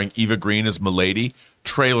film starring Eva Green as Milady?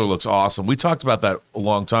 Trailer looks awesome. We talked about that a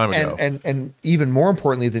long time ago. And even more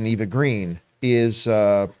importantly than Eva Green is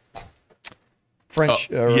French.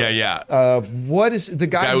 What is the guy? The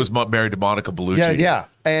guy who was married to Monica Bellucci. Yeah.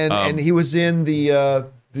 And he was in the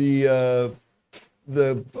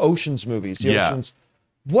Oceans movies. Oceans.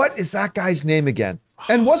 What is that guy's name again?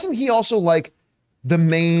 And wasn't he also like the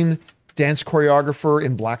main dance choreographer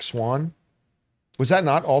in Black Swan? Was that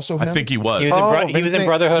not also him? I think he was. He was in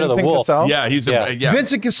Brotherhood of the Wolf. Cassell? Yeah,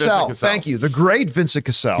 Vincent Cassell. Thank you. The great Vincent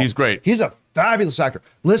Cassell. He's great. He's a fabulous actor.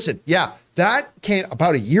 Listen, that came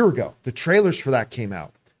about a year ago. The trailers for that came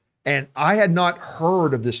out. And I had not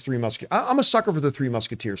heard of this Three Musketeers. I'm a sucker for the Three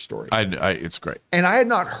Musketeers story. It's great. And I had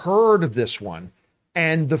not heard of this one.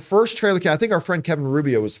 And the first trailer came, I think our friend Kevin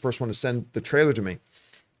Rubio was the first one to send the trailer to me.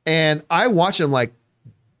 And I watched it, I'm like,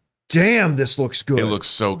 damn, this looks good. It looks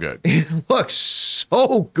so good. It looks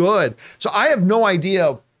so good. So I have no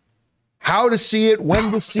idea how to see it,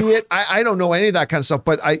 when to see it. I don't know any of that kind of stuff,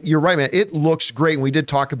 but you're right, man. It looks great. And we did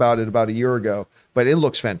talk about it about a year ago, but it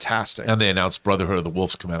looks fantastic. And they announced Brotherhood of the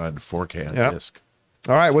Wolves coming out in 4K on disc.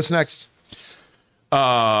 All right, what's next?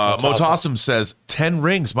 Motassem says 10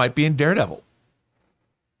 rings might be in Daredevil.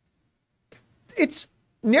 It's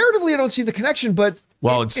narratively, I don't see the connection, but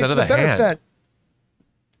instead of the hand.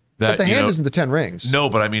 But the hand isn't the 10 rings. No,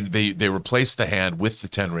 but I mean, they replaced the hand with the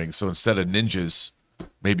 10 rings. So instead of ninjas,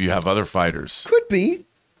 maybe you have other fighters. Could be.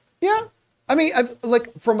 Yeah. I mean, like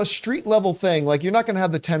from a street level thing, like you're not going to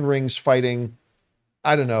have the 10 rings fighting,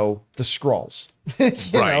 I don't know, the Skrulls.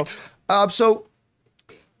 Right. So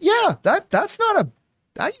yeah, that's not a,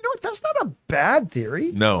 you know what? That's not a bad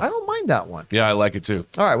theory. No. I don't mind that one. Yeah, I like it too.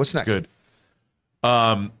 All right, what's next? Good.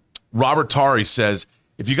 Robert Tari says,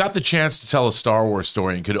 if you got the chance to tell a Star Wars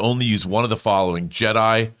story and could only use one of the following,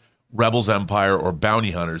 Jedi, Rebels, Empire, or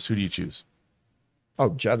Bounty Hunters, who do you choose?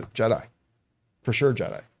 Oh, Jedi. For sure,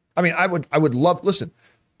 Jedi. I mean, I would love, listen,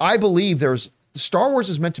 I believe Star Wars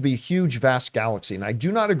is meant to be a huge, vast galaxy. And I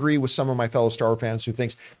do not agree with some of my fellow Star Wars fans who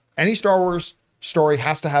thinks any Star Wars story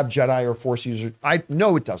has to have Jedi or Force users.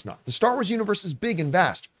 No, it does not. The Star Wars universe is big and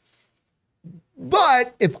vast.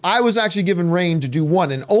 But if I was actually given reign to do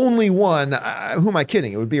one and only one, who am I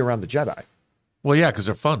kidding? It would be around the Jedi. Well, yeah, because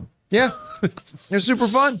they're fun. Yeah, they're super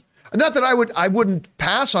fun. Not that I wouldn't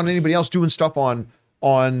pass on anybody else doing stuff on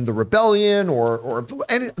the Rebellion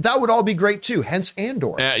and that would all be great too. Hence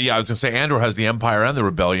Andor. Yeah, I was gonna say Andor has the Empire and the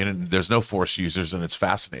Rebellion, and there's no Force users, and it's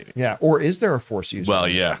fascinating. Yeah, or is there a Force user? Well,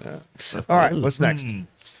 yeah. All right, what's next?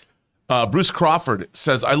 Bruce Crawford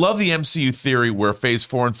says, I love the MCU theory where phase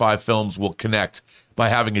 4 and 5 films will connect by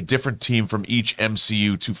having a different team from each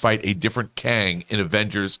MCU to fight a different Kang in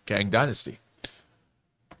Avengers Kang Dynasty.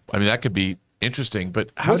 I mean, that could be interesting, but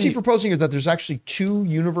what's he proposing? Is that there's actually 2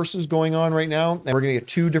 universes going on right now, and we're going to get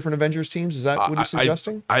 2 different Avengers teams? Is that what he's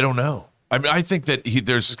suggesting? I don't know. I mean, I think that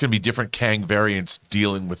there's going to be different Kang variants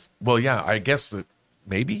dealing with, well, yeah, I guess that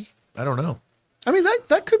maybe. I don't know. I mean,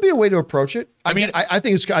 that could be a way to approach it.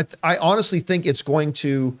 I honestly think it's going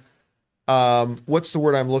to, what's the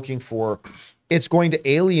word I'm looking for? It's going to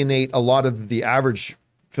alienate a lot of the average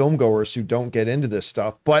film goers who don't get into this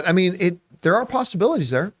stuff. But I mean, there are possibilities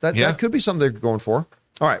there. That could be something they're going for.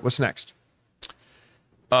 All right, what's next?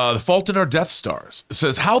 The Fault in Our Death Stars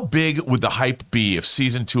says, how big would the hype be if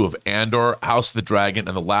season 2 of Andor, House of the Dragon,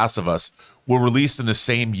 and The Last of Us were released in the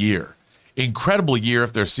same year? Incredible year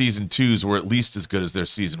if their season 2s were at least as good as their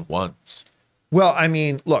season 1s. Well, I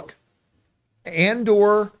mean, look,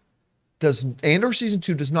 Andor season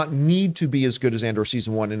 2 does not need to be as good as Andor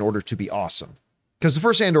season 1 in order to be awesome. Because the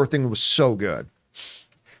first Andor thing was so good.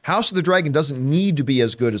 House of the Dragon doesn't need to be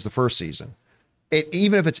as good as the first season.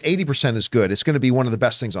 Even if it's 80% as good, it's going to be one of the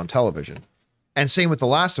best things on television. And same with The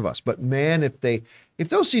Last of Us. But man, if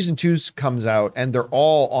those season 2s comes out and they're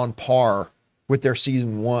all on par with their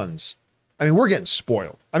season 1s, I mean, we're getting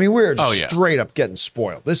spoiled. I mean, we're just straight up getting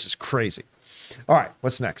spoiled. This is crazy. All right,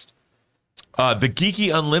 what's next? The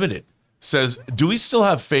Geeky Unlimited says, do we still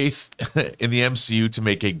have faith in the MCU to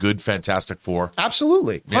make a good Fantastic Four?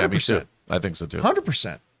 Absolutely. 100%. Yeah, me too. I think so too.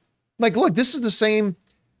 100%. Like, look, this is the same.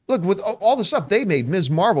 Look, with all the stuff they made, Ms.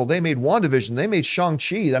 Marvel, they made WandaVision, they made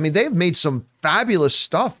Shang-Chi. I mean, they've made some fabulous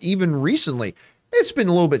stuff even recently. It's been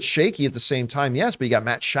a little bit shaky at the same time, yes, but you got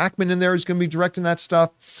Matt Shackman in there who's going to be directing that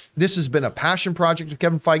stuff. This has been a passion project of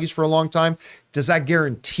Kevin Feige's for a long time. Does that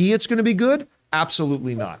guarantee it's going to be good?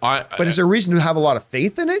 Absolutely not. But is there reason to have a lot of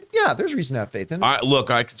faith in it? Yeah, there's reason to have faith in it.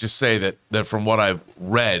 Look, I could just say that from what I've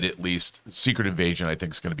read, at least, Secret Invasion, I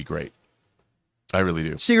think is going to be great. I really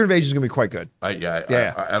do. Secret Invasion is going to be quite good. And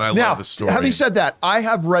I now, love the story. Having said that, I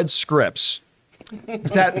have read scripts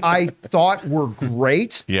that I thought were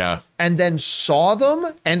great. Yeah. And then saw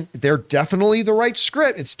them, and they're definitely the right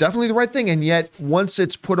script. It's definitely the right thing. And yet, once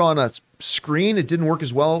it's put on a screen, it didn't work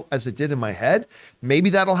as well as it did in my head. Maybe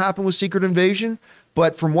that'll happen with Secret Invasion.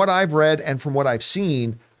 But from what I've read and from what I've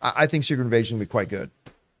seen, I think Secret Invasion will be quite good.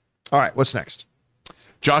 All right, what's next?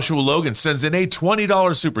 Joshua Logan sends in a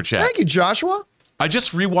 $20 super chat. Thank you, Joshua. I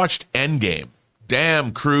just rewatched Endgame.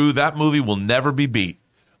 Damn, crew, that movie will never be beat.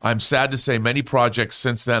 I'm sad to say many projects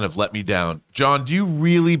since then have let me down. John, do you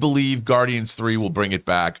really believe Guardians 3 will bring it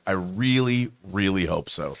back? I really, really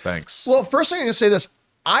hope so. Thanks. Well, first thing I'm going to say this.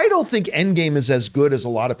 I don't think Endgame is as good as a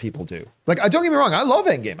lot of people do. Like, don't get me wrong. I love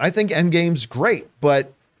Endgame. I think Endgame's great,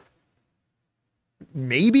 but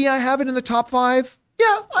maybe I have it in the top 5.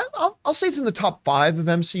 Yeah, I'll say it's in the top 5 of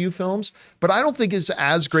MCU films, but I don't think it's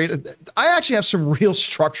as great. I actually have some real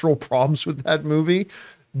structural problems with that movie.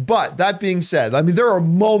 But that being said, I mean, there are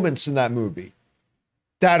moments in that movie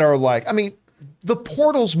that are like, I mean, the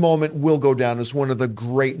Portals moment will go down as one of the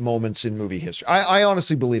great moments in movie history. I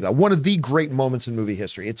honestly believe that. One of the great moments in movie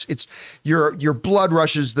history. It's your blood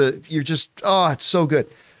rushes, it's so good.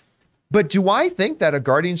 But do I think that a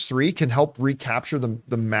Guardians 3 can help recapture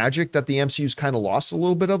the magic that the MCU's kind of lost a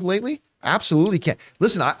little bit of lately? Absolutely can.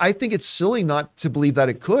 Listen, I think it's silly not to believe that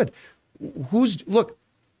it could. Look,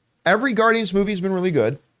 every Guardians movie has been really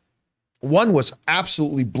good. One was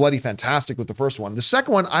absolutely bloody fantastic with the first one. The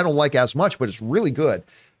second one, I don't like as much, but it's really good.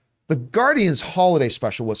 The Guardians holiday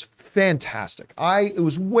special was fantastic. It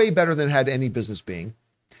was way better than it had any business being.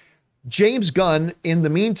 James Gunn, in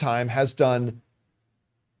the meantime, has done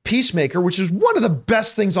Peacemaker, which is one of the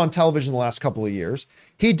best things on television the last couple of years.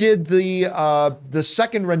 He did the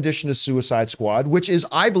second rendition of Suicide Squad, which is,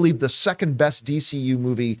 I believe, the second best DCU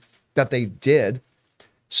movie that they did.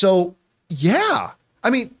 So, yeah. I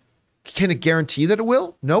mean, can it guarantee that it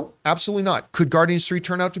will? No, absolutely not. Could Guardians 3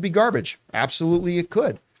 turn out to be garbage? Absolutely it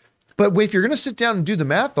could. But if you're going to sit down and do the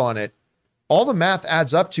math on it, all the math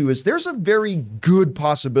adds up to is there's a very good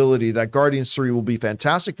possibility that Guardians 3 will be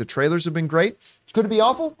fantastic. The trailers have been great. Could it be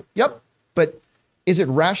awful? Yep. But is it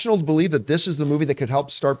rational to believe that this is the movie that could help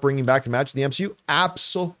start bringing back the magic of the MCU?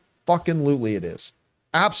 Abso-fucking-lutely it is.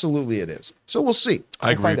 Absolutely it is. So we'll see.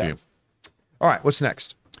 I agree with you. All right, what's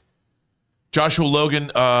next? Joshua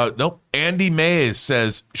Logan, nope. Andy Mays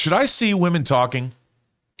says, should I see Women Talking?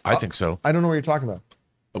 I think so. I don't know what you're talking about.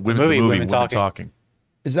 The movie Women Talking.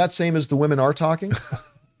 Is that same as The Women Are Talking?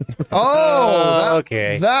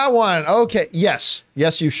 Okay. That one. Okay. Yes,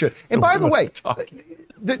 you should. And by the way,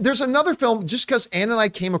 there's another film, just because Ann and I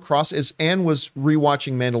came across, as Ann was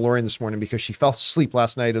rewatching Mandalorian this morning because she fell asleep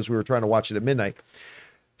last night as we were trying to watch it at midnight.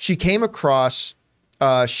 She came across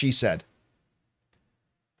She Said.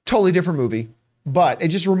 Totally different movie, but it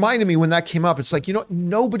just reminded me when that came up, it's like,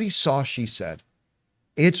 nobody saw She Said.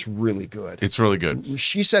 It's really good. It's really good.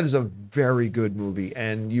 She Said is a very good movie,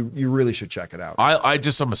 and you really should check it out.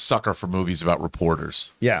 I'm a sucker for movies about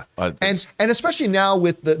reporters. Yeah, and especially now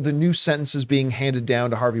with the new sentences being handed down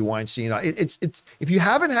to Harvey Weinstein, it's if you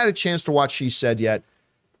haven't had a chance to watch She Said yet,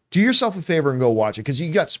 do yourself a favor and go watch it, because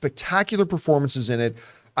you got spectacular performances in it.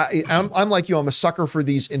 I'm like you. I'm a sucker for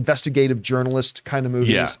these investigative journalist kind of movies.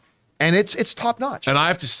 Yeah. And it's top notch. And I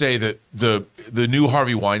have to say that the new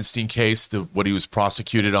Harvey Weinstein case, what he was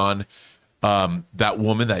prosecuted on, that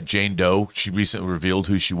woman, that Jane Doe, she recently revealed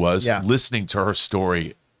who she was. Yeah. Listening to her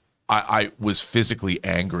story, I was physically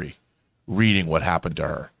angry reading what happened to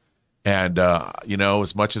her. And,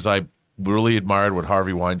 as much as I really admired what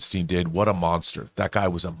Harvey Weinstein did, what a monster. That guy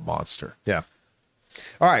was a monster. Yeah.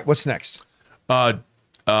 All right, what's next?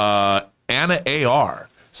 Anna A.R.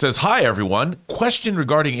 says, hi, everyone. Question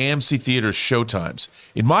regarding AMC Theater's showtimes.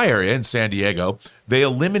 In my area, in San Diego, they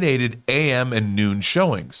eliminated AM and noon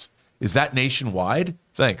showings. Is that nationwide?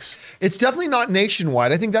 Thanks. It's definitely not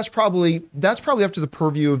nationwide. I think that's probably up to the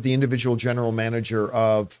purview of the individual general manager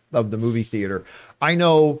of the movie theater. I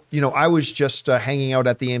know, I was just hanging out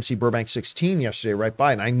at the AMC Burbank 16 yesterday, right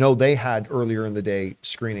by, and I know they had earlier in the day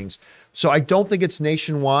screenings. So I don't think it's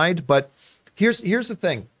nationwide, but here's the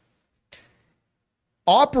thing.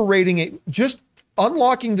 Operating it, just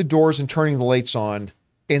unlocking the doors and turning the lights on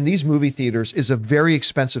in these movie theaters is a very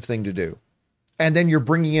expensive thing to do. And then you're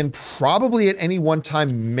bringing in, probably at any one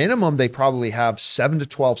time minimum, they probably have 7 to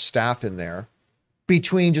 12 staff in there,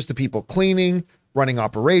 between just the people cleaning, running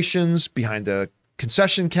operations, behind the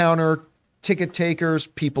concession counter, ticket takers,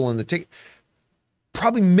 people in the ticket.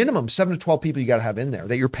 Probably minimum 7 to 12 people you got to have in there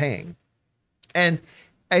that you're paying. And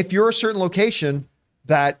if you're a certain location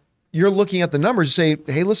that you're looking at the numbers, say,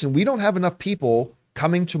 hey, listen, we don't have enough people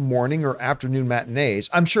coming to morning or afternoon matinees.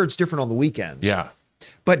 I'm sure it's different on the weekends. Yeah.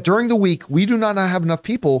 But during the week, we do not have enough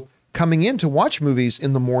people coming in to watch movies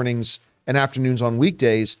in the mornings and afternoons on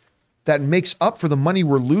weekdays. That makes up for the money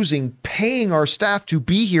we're losing paying our staff to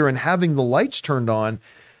be here and having the lights turned on.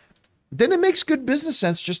 Then it makes good business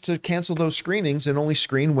sense just to cancel those screenings and only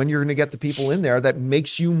screen when you're going to get the people in there that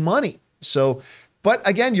makes you money. So, but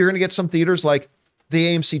again, you're going to get some theaters like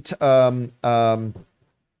the AMC,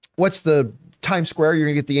 what's the Times Square? You're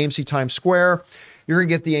going to get the AMC Times Square. You're going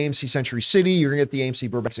to get the AMC Century City. You're going to get the AMC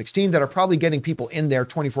Burbank 16 that are probably getting people in there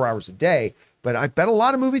 24 hours a day. But I bet a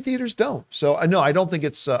lot of movie theaters don't. So no, I don't think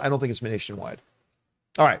it's nationwide.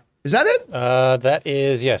 All right. Is that it? That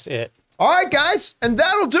is, yes, it. All right, guys. And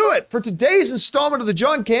that'll do it for today's installment of the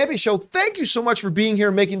John Campea Show. Thank you so much for being here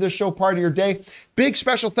and making this show part of your day. Big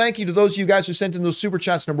special thank you to those of you guys who sent in those super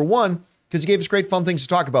chats. Number one, because you gave us great fun things to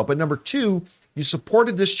talk about. But number two, you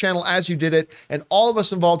supported this channel as you did it. And all of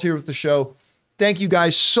us involved here with the show, thank you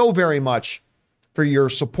guys so very much for your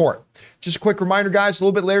support. Just a quick reminder, guys, a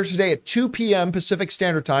little bit later today at 2 p.m. Pacific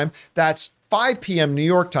Standard Time, that's 5 p.m. New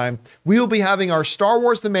York time, we will be having our Star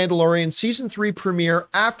Wars The Mandalorian Season 3 premiere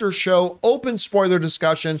after show open spoiler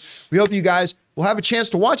discussion. We hope you guys will have a chance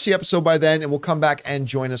to watch the episode by then, and we'll come back and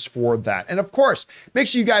join us for that. And of course, make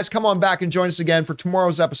sure you guys come on back and join us again for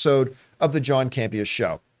tomorrow's episode of the John Campea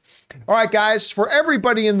Show. All right, guys, for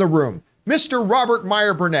everybody in the room, Mr. Robert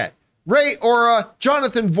Meyer Burnett, Ray Ora,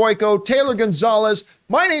 Jonathan Voico, Taylor Gonzalez,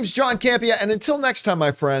 my name's John Campea, and until next time,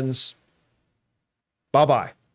 my friends, bye-bye.